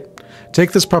 That's right.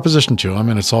 Take this proposition to him,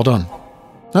 and it's all done.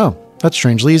 Oh, that's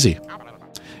strangely easy.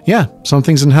 Yeah, some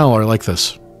things in hell are like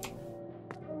this.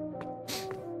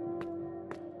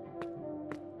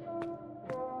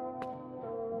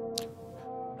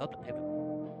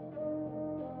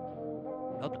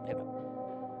 What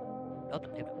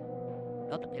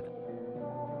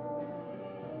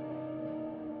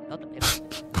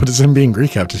does him being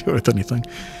Greek have to do with anything?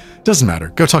 Doesn't matter.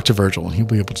 Go talk to Virgil and he'll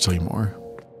be able to tell you more.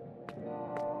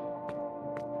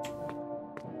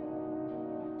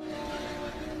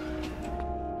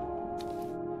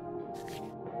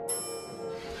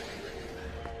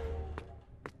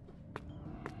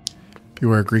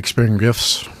 Beware Greeks bearing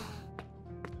gifts.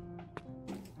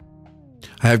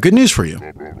 I have good news for you.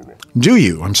 Do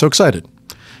you? I'm so excited.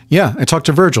 Yeah, I talked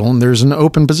to Virgil and there's an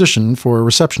open position for a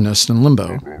receptionist in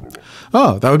Limbo.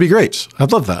 Oh, that would be great.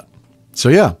 I'd love that. So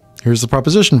yeah, here's the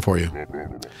proposition for you.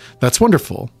 That's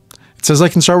wonderful. It says I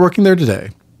can start working there today.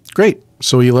 Great.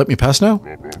 So will you let me pass now?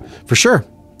 For sure.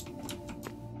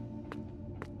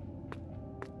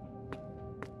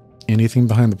 Anything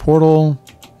behind the portal?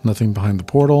 Nothing behind the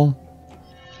portal.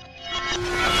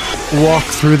 Walk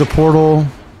through the portal.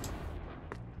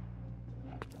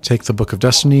 Take the Book of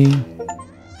Destiny.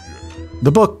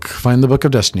 The book. Find the Book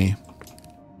of Destiny.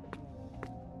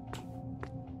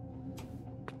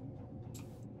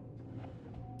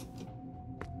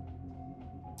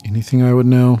 Anything I would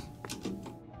know?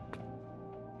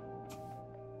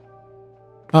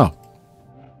 Oh.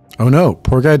 Oh no,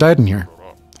 poor guy died in here.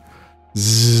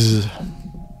 Zzz.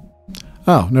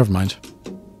 Oh, never mind.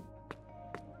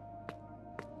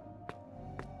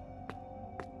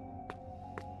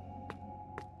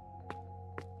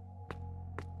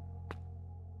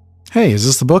 Hey, is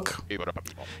this the book?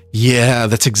 Yeah,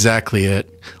 that's exactly it.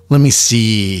 Let me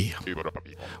see.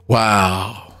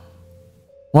 Wow.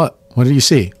 What? What did you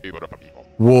see?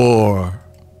 War.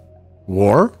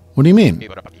 War? What do you mean?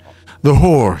 The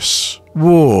horse.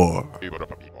 War.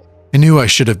 I knew I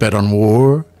should have bet on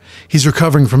War. He's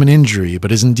recovering from an injury,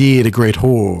 but is indeed a great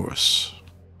horse.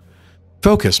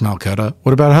 Focus, Malkata.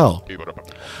 What about Hell?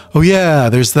 Oh yeah,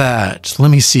 there's that.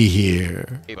 Let me see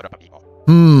here.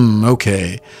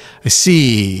 Okay. I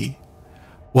see.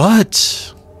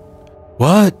 What?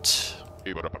 What?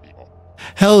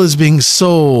 Hell is being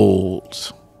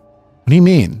sold. What do you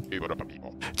mean?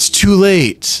 It's too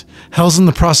late. Hell's in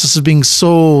the process of being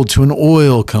sold to an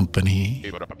oil company.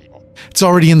 It's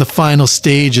already in the final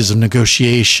stages of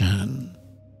negotiation.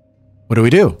 What do we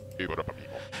do?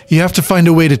 You have to find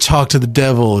a way to talk to the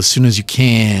devil as soon as you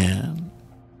can.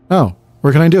 Oh,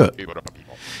 where can I do it?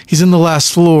 He's in the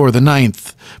last floor, the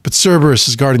 9th, but Cerberus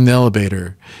is guarding the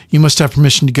elevator. You must have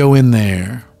permission to go in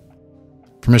there.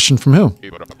 Permission from who?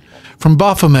 From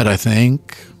Baphomet, I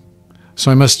think. So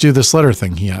I must do this letter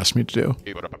thing he asked me to do.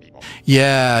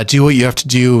 Yeah, do what you have to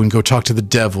do and go talk to the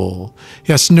devil.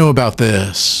 He has to know about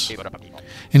this.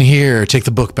 And here, take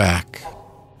the book back.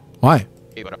 Why?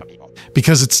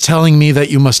 Because it's telling me that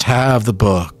you must have the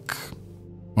book.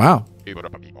 Wow.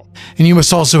 And you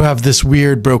must also have this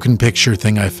weird broken picture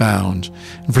thing I found,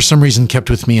 and for some reason kept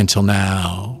with me until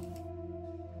now.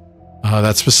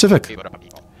 That's specific.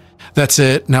 That's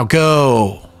it. Now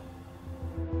go.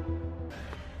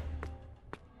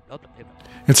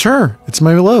 It's her. It's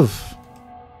my love.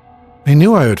 I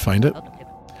knew I would find it.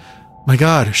 My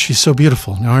God, she's so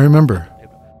beautiful. Now I remember.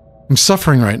 I'm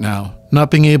suffering right now, not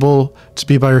being able to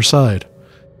be by her side.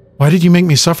 Why did you make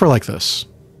me suffer like this?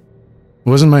 It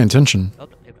wasn't my intention.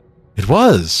 It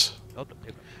was.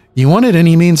 You wanted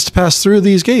any means to pass through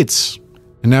these gates,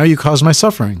 and now you cause my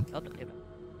suffering.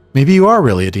 Maybe you are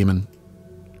really a demon.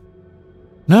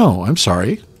 No, I'm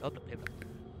sorry.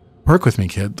 Work with me,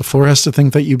 kid. The floor has to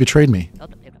think that you betrayed me.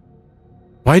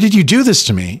 Why did you do this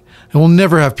to me? I will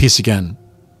never have peace again.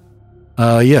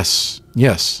 Yes.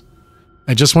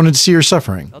 I just wanted to see your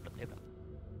suffering.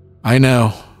 I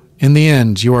know. In the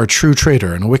end, you are a true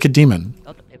traitor and a wicked demon.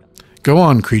 Go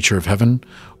on, creature of heaven.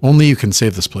 Only you can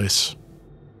save this place.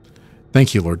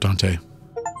 Thank you, Lord Dante.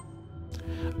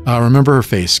 Remember her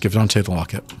face. Give Dante the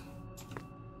locket.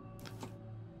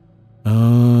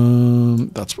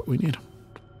 That's what we need.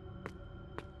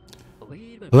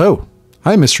 Hello.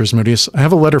 Hi, Mr. Asmodeus. I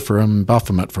have a letter from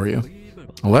Baphomet for you.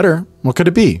 A letter? What could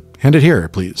it be? Hand it here,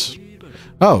 please.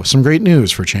 Oh, some great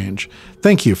news for change.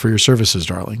 Thank you for your services,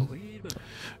 darling.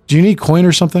 Do you need coin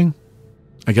or something?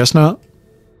 I guess not.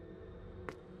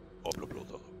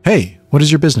 Hey, what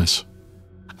is your business?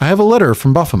 I have a letter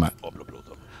from Baphomet.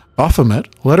 Baphomet?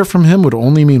 A letter from him would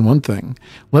only mean one thing.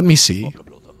 Let me see.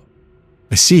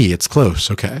 I see, it's close,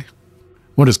 okay.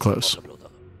 What is close?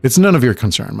 It's none of your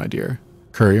concern, my dear.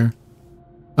 Courier?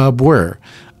 Where?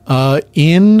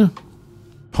 In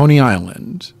Pony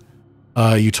Island.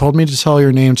 You told me to tell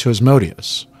your name to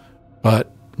Asmodeus,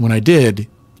 but when I did,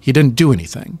 he didn't do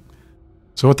anything.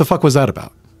 So what the fuck was that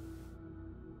about?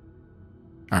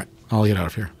 Alright, I'll get out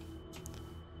of here.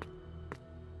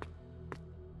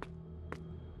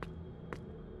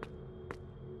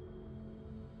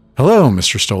 Hello,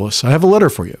 Mr. Stolas. I have a letter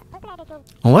for you.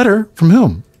 A letter? From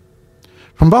whom?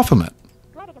 From Baphomet.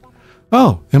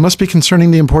 Oh, it must be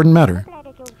concerning the important matter.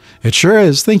 It sure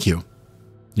is, thank you.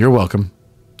 You're welcome.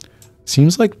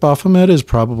 Seems like Baphomet is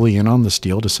probably in on this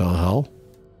deal to sell Hell.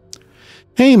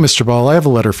 Hey, Mr. Ball, I have a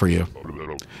letter for you.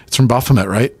 It's from Baphomet,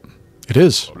 right? It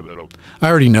is. I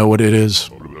already know what it is.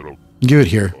 Give it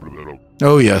here.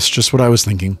 Oh yes, just what I was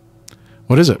thinking.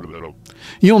 What is it?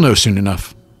 You'll know soon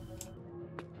enough.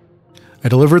 I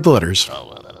delivered the letters.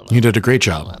 You did a great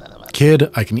job.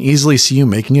 Kid, I can easily see you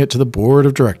making it to the board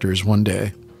of directors one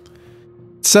day.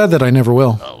 It's sad that I never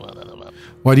will.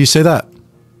 Why do you say that?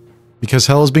 Because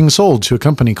Hell is being sold to a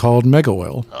company called Mega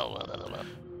Oil.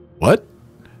 What?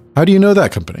 How do you know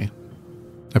that company?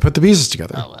 I put the pieces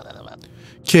together.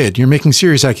 Kid, you're making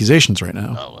serious accusations right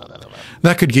now.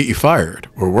 That could get you fired,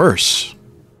 or worse.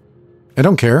 I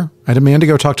don't care. I demand to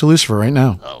go talk to Lucifer right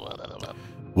now.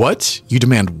 What? You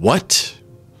demand what?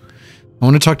 I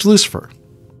want to talk to Lucifer.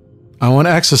 I want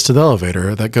access to the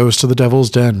elevator that goes to the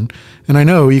Devil's Den, and I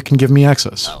know you can give me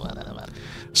access.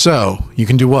 So, you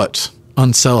can do what?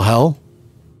 Unsell Hell?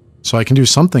 So I can do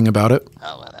something about it.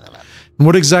 And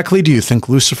what exactly do you think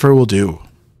Lucifer will do?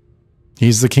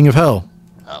 He's the king of Hell.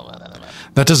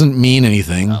 That doesn't mean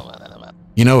anything.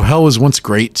 You know, Hell was once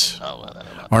great.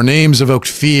 Our names evoked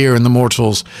fear in the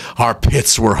mortals. Our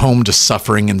pits were home to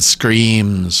suffering and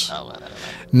screams.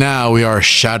 Now we are a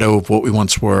shadow of what we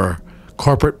once were.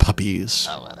 Corporate puppies.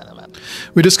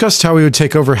 We discussed how we would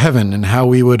take over heaven and how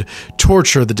we would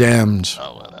torture the damned.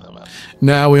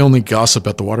 Now we only gossip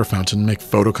at the water fountain and make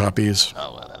photocopies.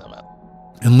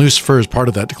 And Lucifer is part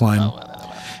of that decline.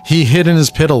 He hid in his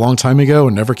pit a long time ago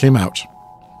and never came out.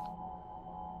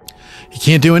 He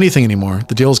can't do anything anymore.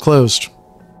 The deal is closed.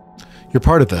 You're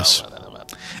part of this.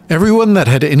 Everyone that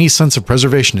had any sense of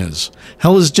preservation is.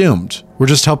 Hell is doomed. We're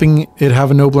just helping it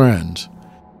have a nobler end.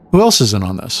 Who else is in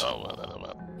on this?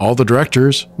 All the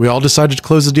directors. We all decided to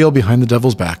close the deal behind the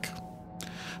devil's back.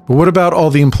 But what about all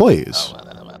the employees?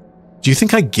 Do you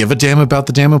think I give a damn about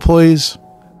the damn employees?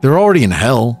 They're already in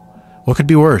hell. What could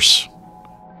be worse?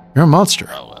 You're a monster.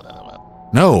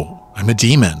 No, I'm a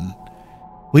demon.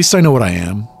 At least I know what I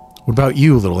am. What about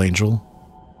you, little angel?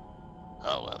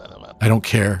 I don't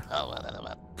care.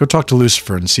 Go talk to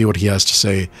Lucifer and see what he has to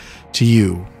say to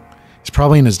you. He's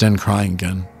probably in his den crying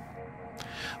again.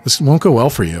 This won't go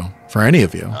well for you, for any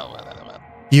of you.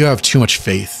 You have too much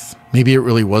faith. Maybe it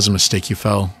really was a mistake you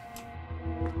fell.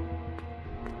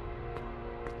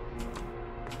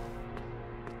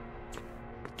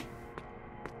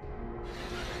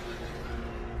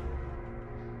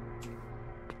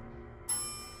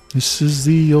 This is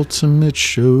the ultimate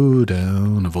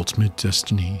showdown of ultimate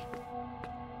destiny.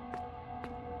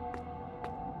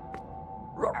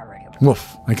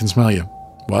 Wolf, I can smell you.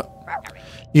 What?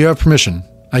 You have permission.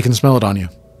 I can smell it on you.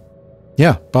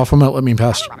 Yeah, Baphomet let me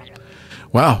past.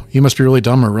 Wow, you must be really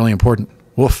dumb or really important.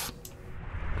 Woof.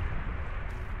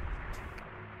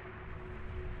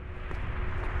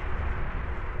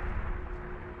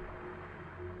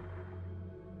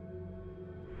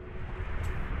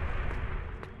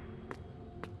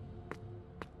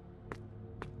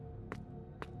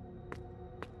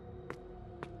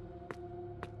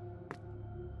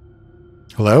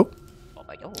 Hello?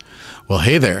 Well,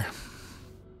 hey there.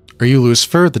 Are you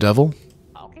Lucifer, the devil?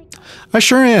 I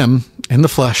sure am, in the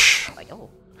flesh.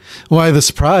 Why the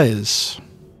surprise?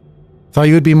 Thought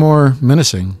you would be more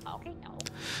menacing.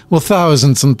 Well,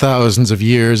 thousands and thousands of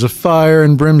years of fire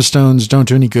and brimstones don't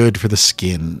do any good for the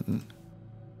skin.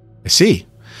 I see.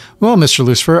 Well, Mr.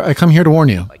 Lucifer, I come here to warn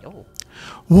you.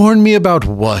 Warn me about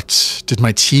what? Did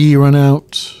my tea run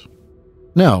out?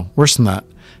 No, worse than that.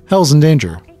 Hell's in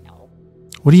danger.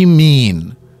 What do you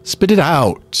mean? Spit it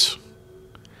out.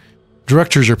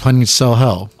 Directors are planning to sell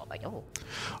Hell.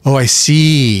 Oh, I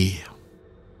see.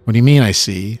 What do you mean, I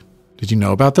see? Did you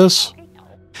know about this?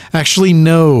 Actually,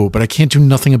 no, but I can't do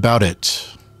nothing about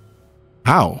it.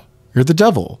 How? You're the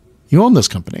devil. You own this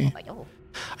company.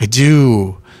 I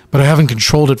do, but I haven't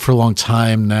controlled it for a long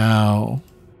time now.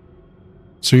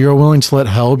 So you're willing to let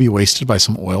Hell be wasted by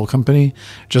some oil company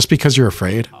just because you're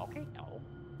afraid?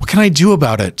 What can I do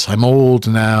about it? I'm old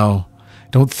now.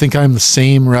 Don't think I'm the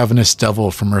same ravenous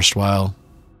devil from erstwhile.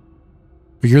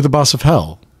 But you're the boss of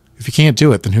Hell. If you can't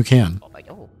do it, then who can?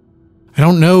 I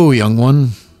don't know, young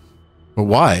one. But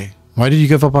why? Why did you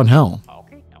give up on Hell?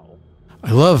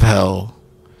 I love Hell.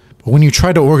 But when you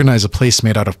try to organize a place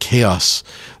made out of chaos,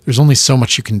 there's only so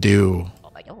much you can do.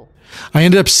 I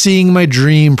ended up seeing my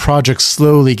dream project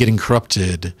slowly getting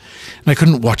corrupted, and I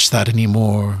couldn't watch that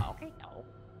anymore.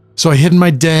 So I hid in my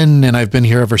den, and I've been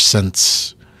here ever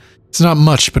since. It's not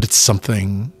much, but it's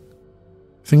something.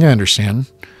 think I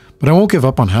understand, but I won't give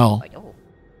up on hell.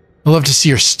 I love to see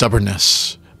your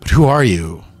stubbornness, but who are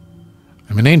you?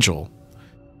 I'm an angel.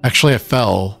 Actually, I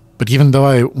fell, but even though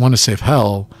I want to save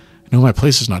hell, I know my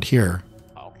place is not here.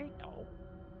 A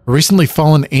recently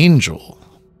fallen angel.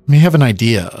 I may have an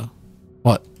idea.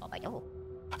 What?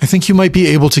 I think you might be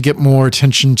able to get more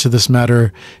attention to this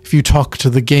matter if you talk to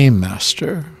the Game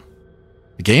Master.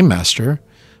 The Game Master?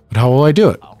 But how will I do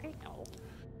it?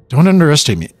 Don't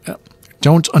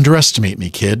underestimate me,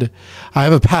 kid. I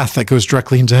have a path that goes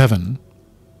directly into heaven.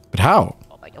 But how?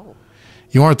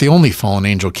 You aren't the only fallen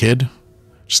angel, kid.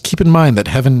 Just keep in mind that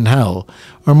heaven and hell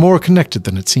are more connected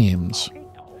than it seems.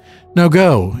 Now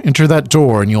go, enter that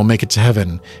door, and you'll make it to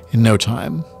heaven in no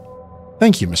time.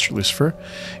 Thank you, Mr. Lucifer.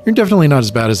 You're definitely not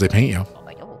as bad as they paint you.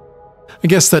 I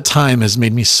guess that time has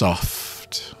made me soft.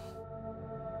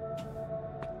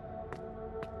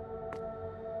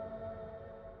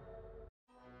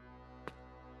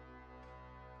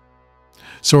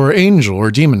 So our angel or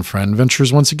demon friend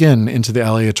ventures once again into the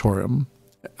aleatorium,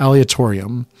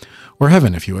 or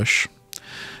heaven if you wish.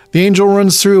 The angel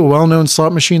runs through well-known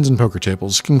slot machines and poker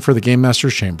tables, looking for the Game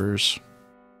Master's chambers.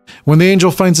 When the angel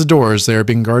finds the doors, they are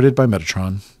being guarded by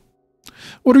Metatron.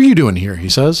 What are you doing here, he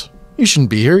says. You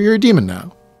shouldn't be here, you're a demon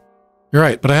now. You're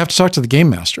right, but I have to talk to the Game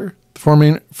Master.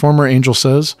 The former angel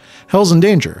says, Hell's in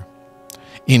danger.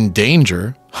 In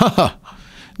danger? Haha.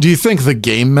 Do you think the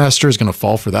Game Master is going to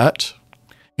fall for that?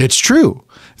 It's true.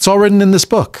 It's all written in this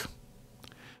book.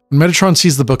 When Metatron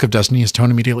sees the Book of Destiny, his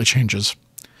tone immediately changes.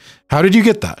 How did you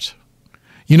get that?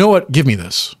 You know what? Give me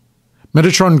this.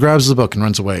 Metatron grabs the book and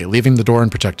runs away, leaving the door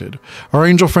unprotected. Our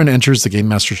angel friend enters the Game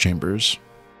Master's chambers.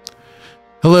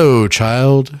 Hello,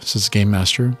 child, says the Game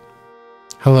Master.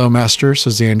 Hello, Master,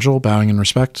 says the angel, bowing in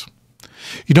respect.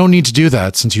 You don't need to do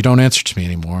that since you don't answer to me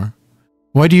anymore.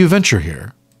 Why do you venture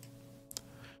here?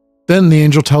 Then the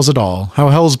angel tells it all, how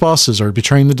Hell's bosses are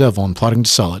betraying the devil and plotting to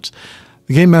sell it.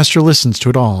 The Game Master listens to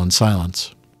it all in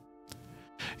silence.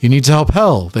 You need to help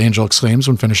Hell, the angel exclaims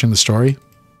when finishing the story.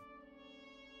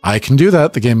 I can do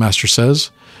that, the Game Master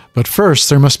says, but first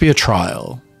there must be a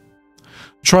trial.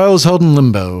 The trial is held in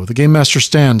limbo. The Game Master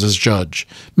stands as judge,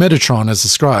 Metatron as the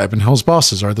scribe, and Hell's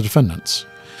bosses are the defendants.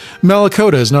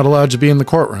 Malakota is not allowed to be in the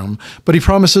courtroom, but he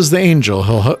promises the angel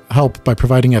he'll help by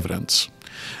providing evidence.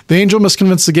 The angel must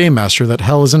convince the Game Master that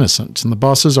Hell is innocent, and the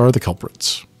bosses are the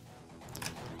culprits.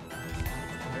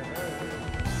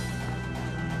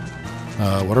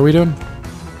 What are we doing?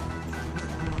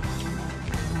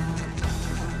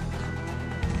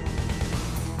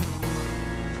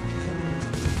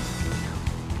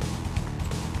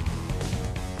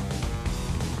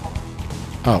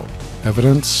 Oh,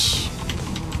 evidence.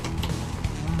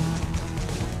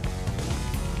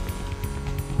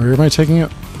 Where am I taking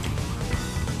it?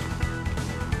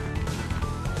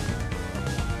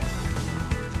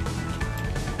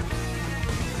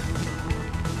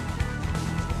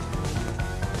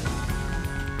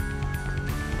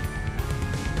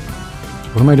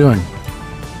 What am I doing?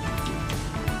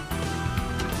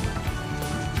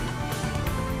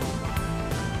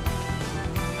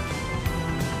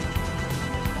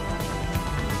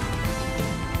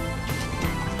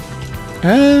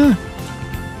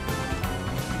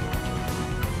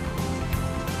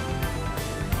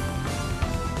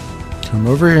 Come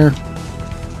over here.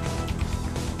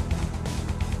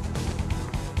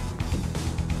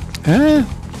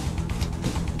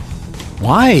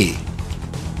 Why?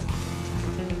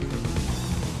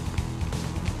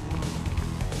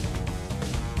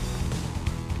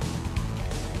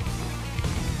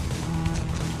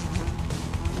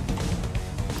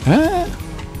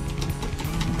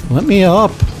 Let me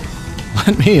up.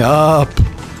 Let me up.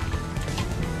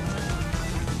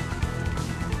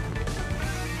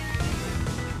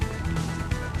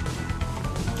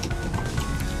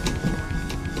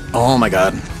 Oh my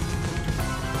god.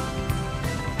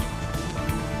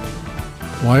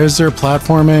 Why is there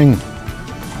platforming?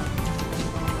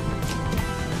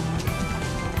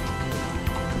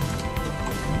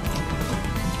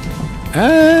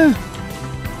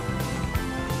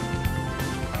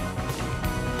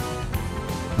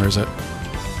 Where is it?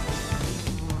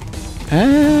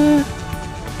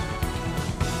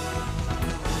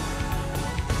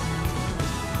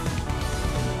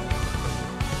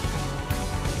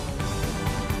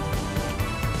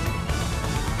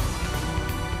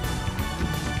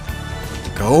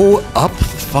 Go up the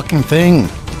fucking thing.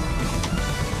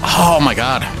 Oh my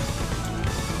god.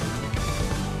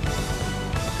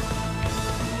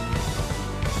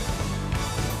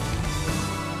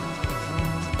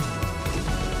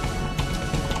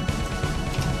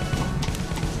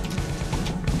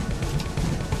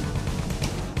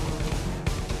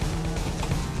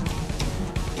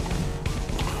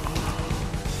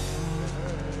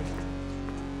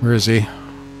 Where is he?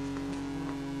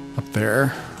 Up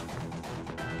there.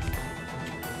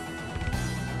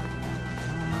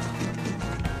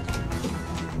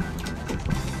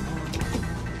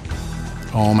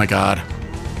 Oh my god.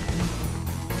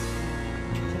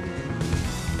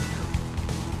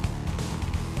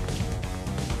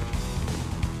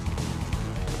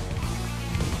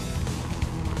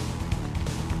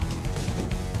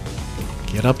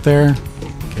 Get up there.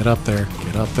 Get up there.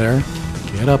 Get up there.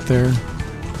 Get up there.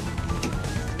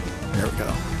 There we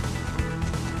go.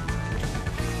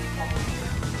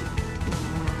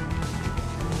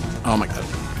 Oh my god.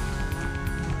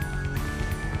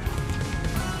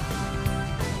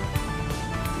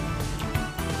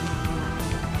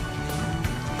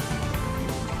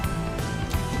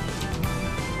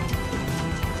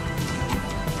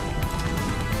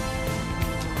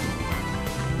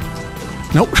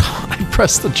 Nope, I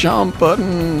pressed the jump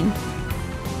button.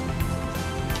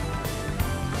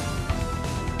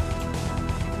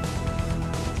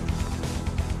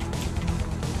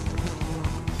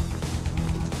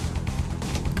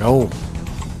 Go.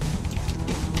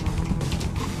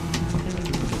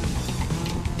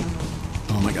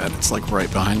 Oh my god, it's like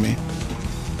right behind me.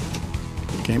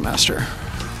 Game Master.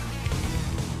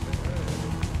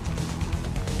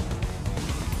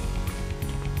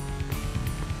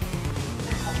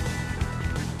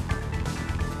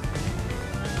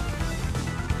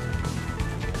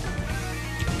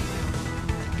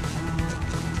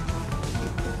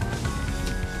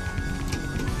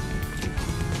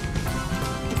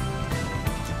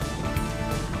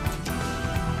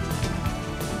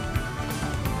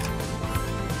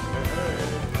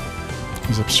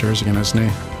 He's upstairs again, isn't he?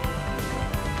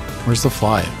 Where's the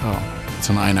fly? Oh, it's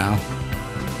an eye now.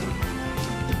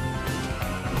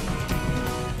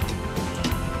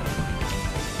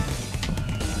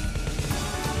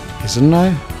 Is it an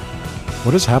eye?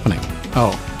 What is happening?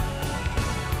 Oh.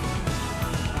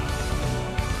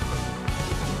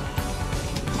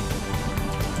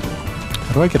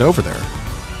 How do I get over there?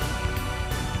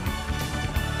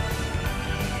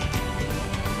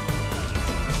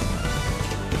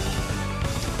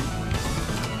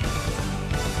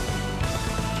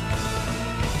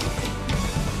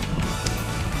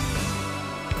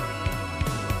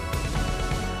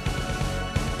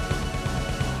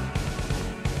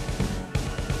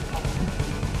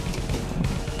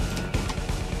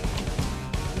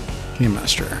 Game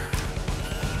Master.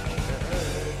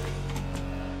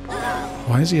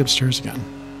 Why is he upstairs again?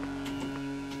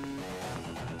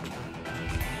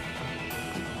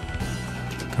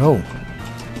 Go.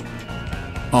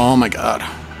 Oh my god.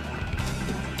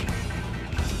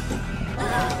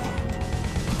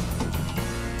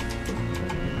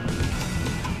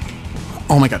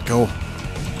 Oh my god, go.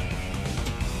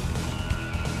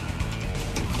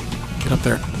 Get up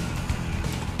there.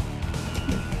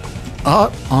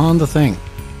 On the thing.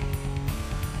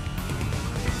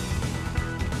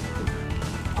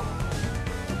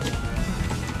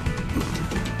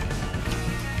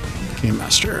 Game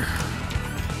Master.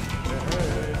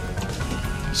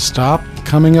 Stop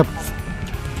coming up.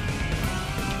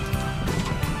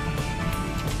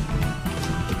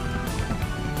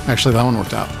 Actually, that one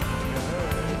worked out.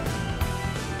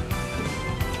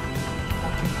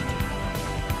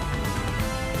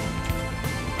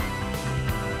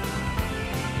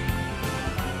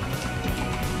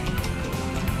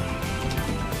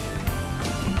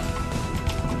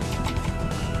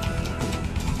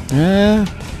 Yeah.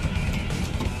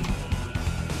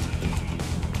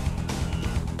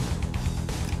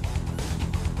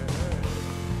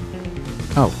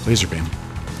 Oh, laser beam.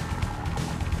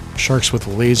 Sharks with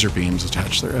laser beams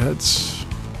attach their heads.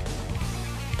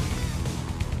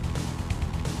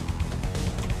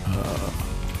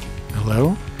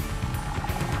 Hello?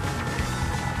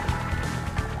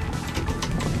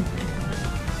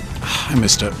 I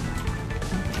missed it.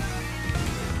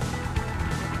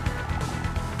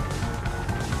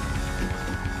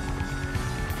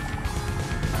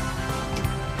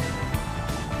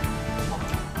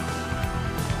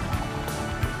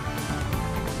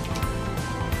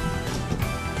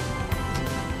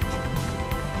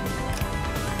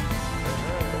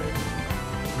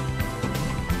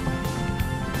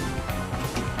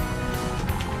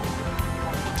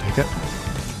 Take it.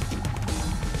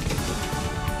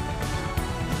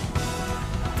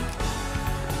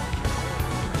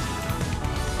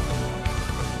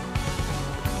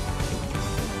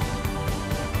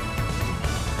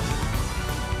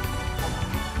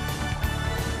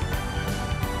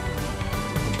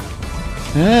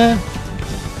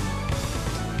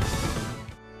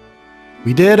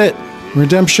 We did it!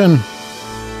 Redemption!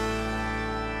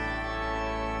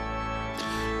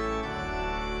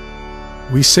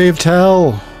 We saved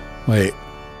hell. Wait.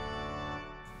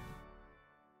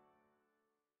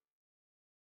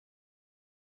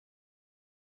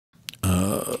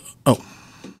 Oh.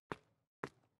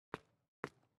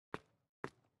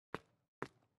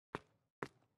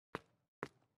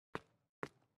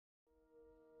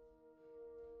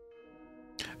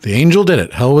 The angel did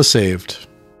it. Hell was saved.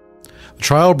 The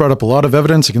trial brought up a lot of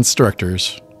evidence against the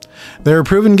directors. They were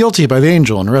proven guilty by the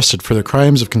angel and arrested for their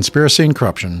crimes of conspiracy and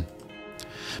corruption.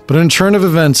 But in a turn of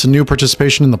events, a new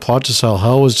participation in the plot to sell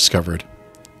hell was discovered.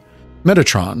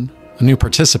 Metatron, a new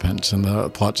participant in the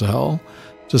plot to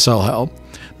sell hell.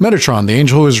 Metatron, the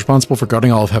angel who is responsible for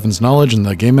guarding all of heaven's knowledge in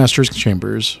the Game Master's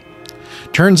chambers.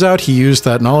 Turns out he used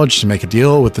that knowledge to make a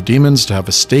deal with the demons to have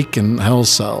a stake in hell's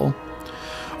cell.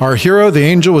 Our hero, the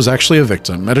angel, was actually a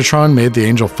victim. Metatron made the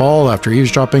angel fall after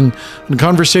eavesdropping on a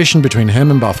conversation between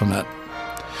him and Baphomet.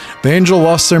 The angel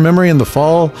lost their memory in the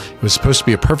fall. It was supposed to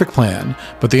be a perfect plan,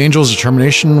 but the angel's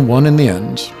determination won in the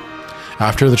end.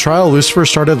 After the trial, Lucifer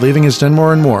started leaving his den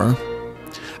more and more.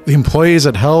 The employees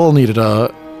at Hell needed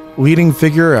a leading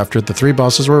figure after the three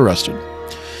bosses were arrested.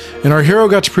 And our hero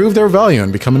got to prove their value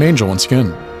and become an angel once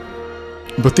again.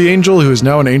 But the angel, who is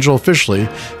now an angel officially,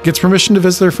 gets permission to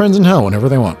visit their friends in Hell whenever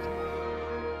they want.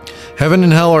 Heaven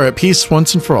and Hell are at peace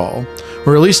once and for all,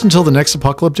 or at least until the next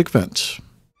apocalyptic event.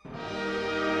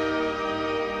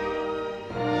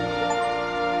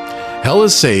 Hell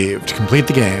is saved. Complete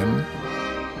the game.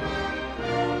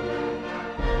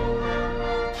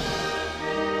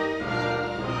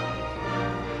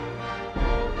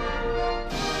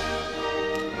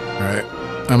 Alright.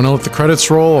 I'm gonna let the credits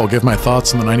roll. I'll give my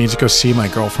thoughts, and then I need to go see my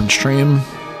girlfriend's stream.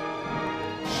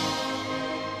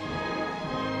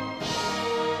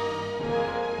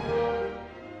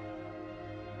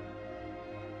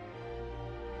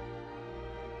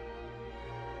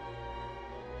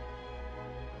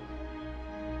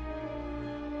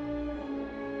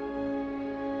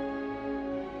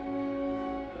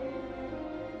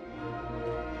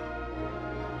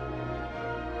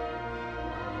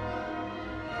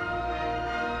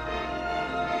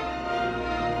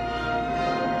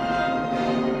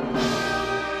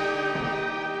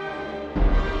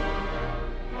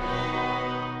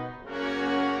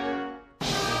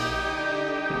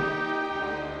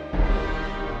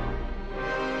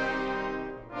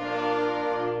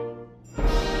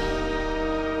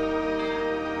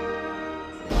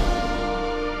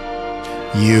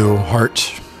 You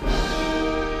heart.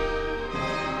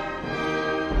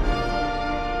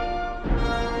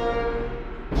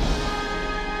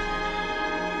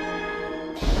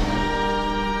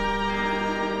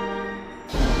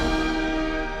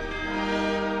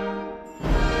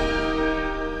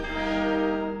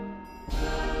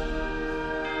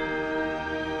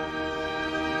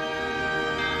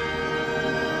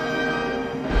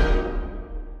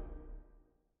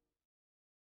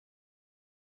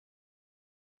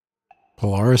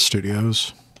 Pollaris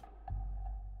Studios.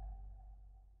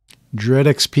 Dread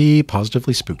XP,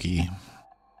 positively spooky. All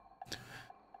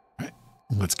right,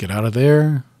 let's get out of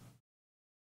there.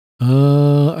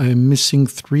 I'm missing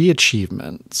 3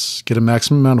 achievements. Get a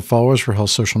maximum amount of followers for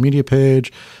Hell's social media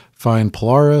page, find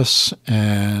Pollaris,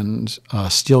 and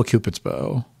steal Cupid's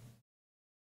bow.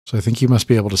 So I think you must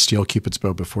be able to steal Cupid's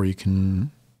bow before you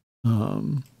can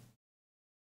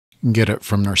get it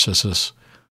from Narcissus.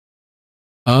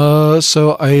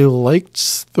 So I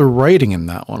liked the writing in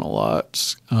that one a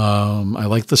lot. I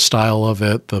liked the style of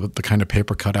it. The kind of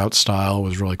paper cutout style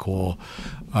was really cool.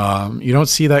 You don't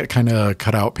see that kind of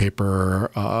cutout paper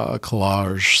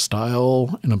collage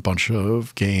style in a bunch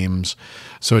of games.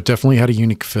 So it definitely had a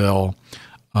unique feel.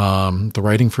 The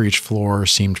writing for each floor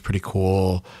seemed pretty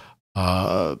cool.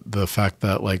 The fact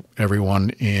that like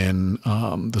everyone in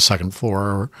the second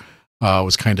floor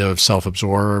was kind of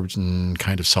self-absorbed and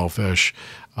kind of selfish.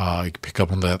 You could pick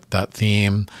up on that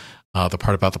theme. The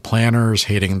part about the planners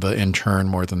hating the intern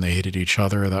more than they hated each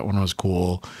other, that one was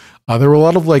cool. There were a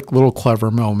lot of like little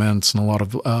clever moments and a lot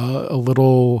of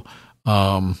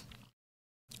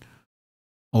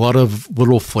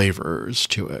little flavors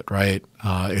to it, right?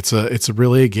 It's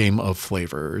really a game of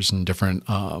flavors and different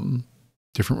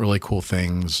really cool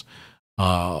things,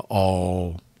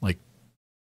 all like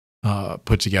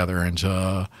put together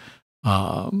into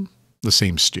the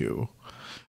same stew.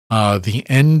 The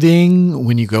ending,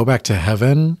 when you go back to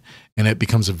heaven and it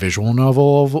becomes a visual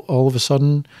novel all of a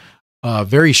sudden,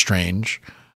 very strange.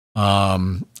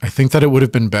 I think that it would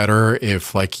have been better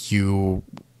if like you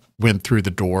went through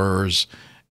the doors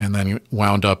and then you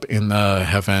wound up in the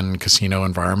heaven casino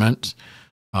environment,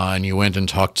 and you went and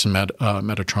talked to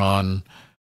Metatron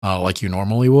like you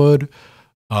normally would.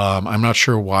 I'm not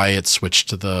sure why it switched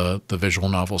to the visual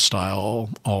novel style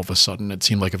all of a sudden. It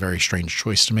seemed like a very strange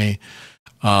choice to me.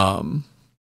 After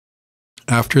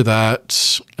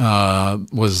that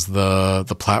was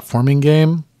the platforming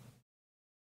game.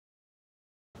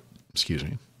 Excuse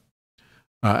me.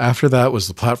 After that was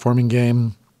the platforming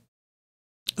game.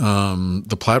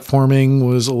 The platforming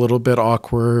was a little bit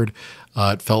awkward.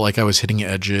 It felt like I was hitting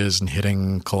edges and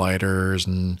hitting colliders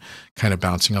and kind of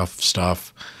bouncing off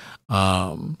stuff.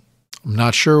 I'm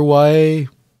not sure why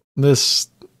this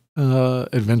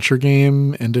adventure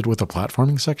game ended with a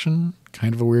platforming section.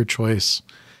 Kind of a weird choice.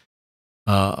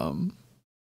 Yeah.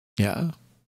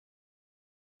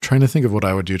 Trying to think of what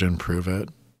I would do to improve it.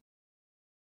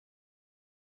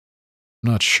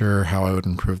 I'm not sure how I would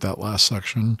improve that last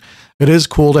section. It is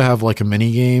cool to have like a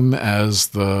mini game as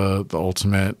the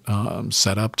ultimate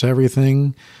setup to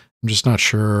everything. I'm just not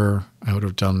sure I would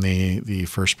have done the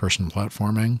first person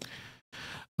platforming.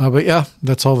 But yeah,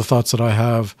 that's all the thoughts that I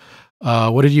have.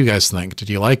 What did you guys think? Did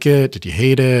you like it? Did you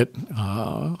hate it?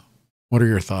 What are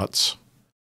your thoughts?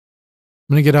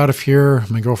 I'm going to get out of here.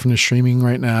 My girlfriend is streaming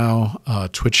right now,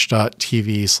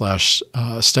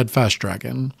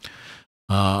 twitch.tv/steadfastdragon.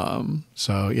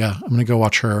 So yeah, I'm going to go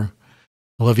watch her.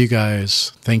 I love you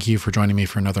guys. Thank you for joining me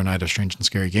for another night of strange and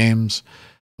scary games.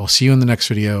 I'll see you in the next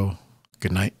video.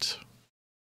 Good night.